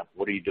ending up,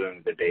 what are you doing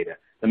with the data.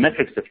 The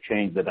metrics have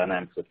changed, the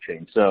dynamics have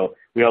changed. So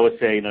we always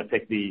say,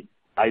 take the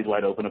eyes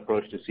wide open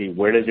approach to see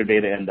where does your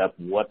data end up,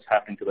 what's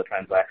happening to the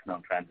transactional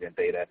and transient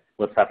data,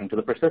 what's happening to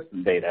the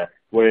persistent data.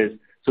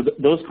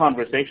 Those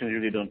conversations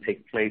really don't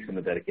take place in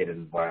a dedicated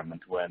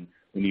environment. When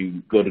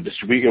you go to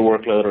distribute your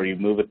workload or you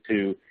move it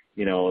to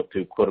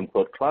quote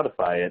unquote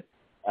cloudify it,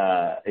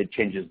 it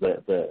changes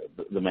the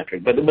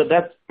metric. But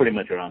that's pretty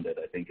much around it,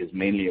 I think, is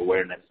mainly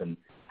awareness and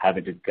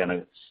having to kind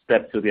of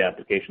step through the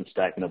application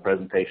stack,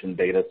 presentation,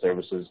 data,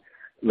 services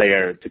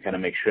layer to kind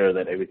of make sure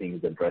that everything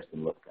is addressed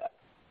and looked at.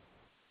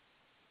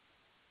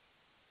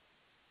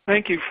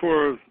 Thank you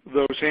for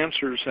those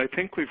answers. I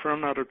think we've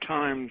run out of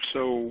time,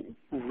 so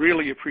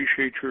really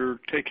appreciate your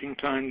taking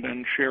time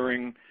and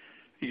sharing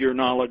your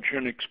knowledge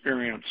and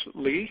experience.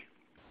 Lee?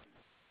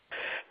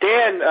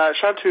 Dan,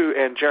 Shantanu,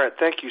 and Jarrett,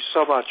 thank you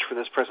so much for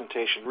this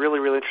presentation. Really,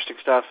 really interesting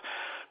stuff.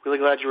 Really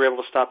glad you were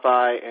able to stop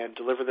by and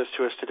deliver this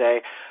to us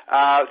today.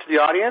 To the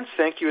audience,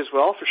 thank you as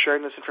well for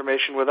sharing this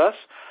information with us.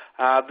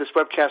 This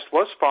webcast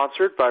was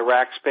sponsored by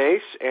Rackspace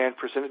and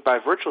presented by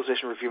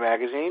Virtualization Review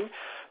Magazine.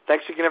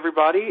 Thanks again,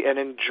 everybody, and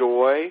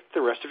enjoy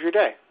the rest of your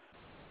day.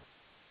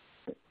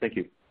 Thank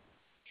you.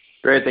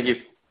 Great, thank you.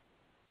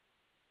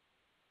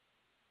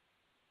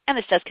 And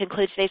this does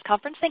conclude today's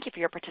conference. Thank you for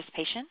your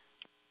participation.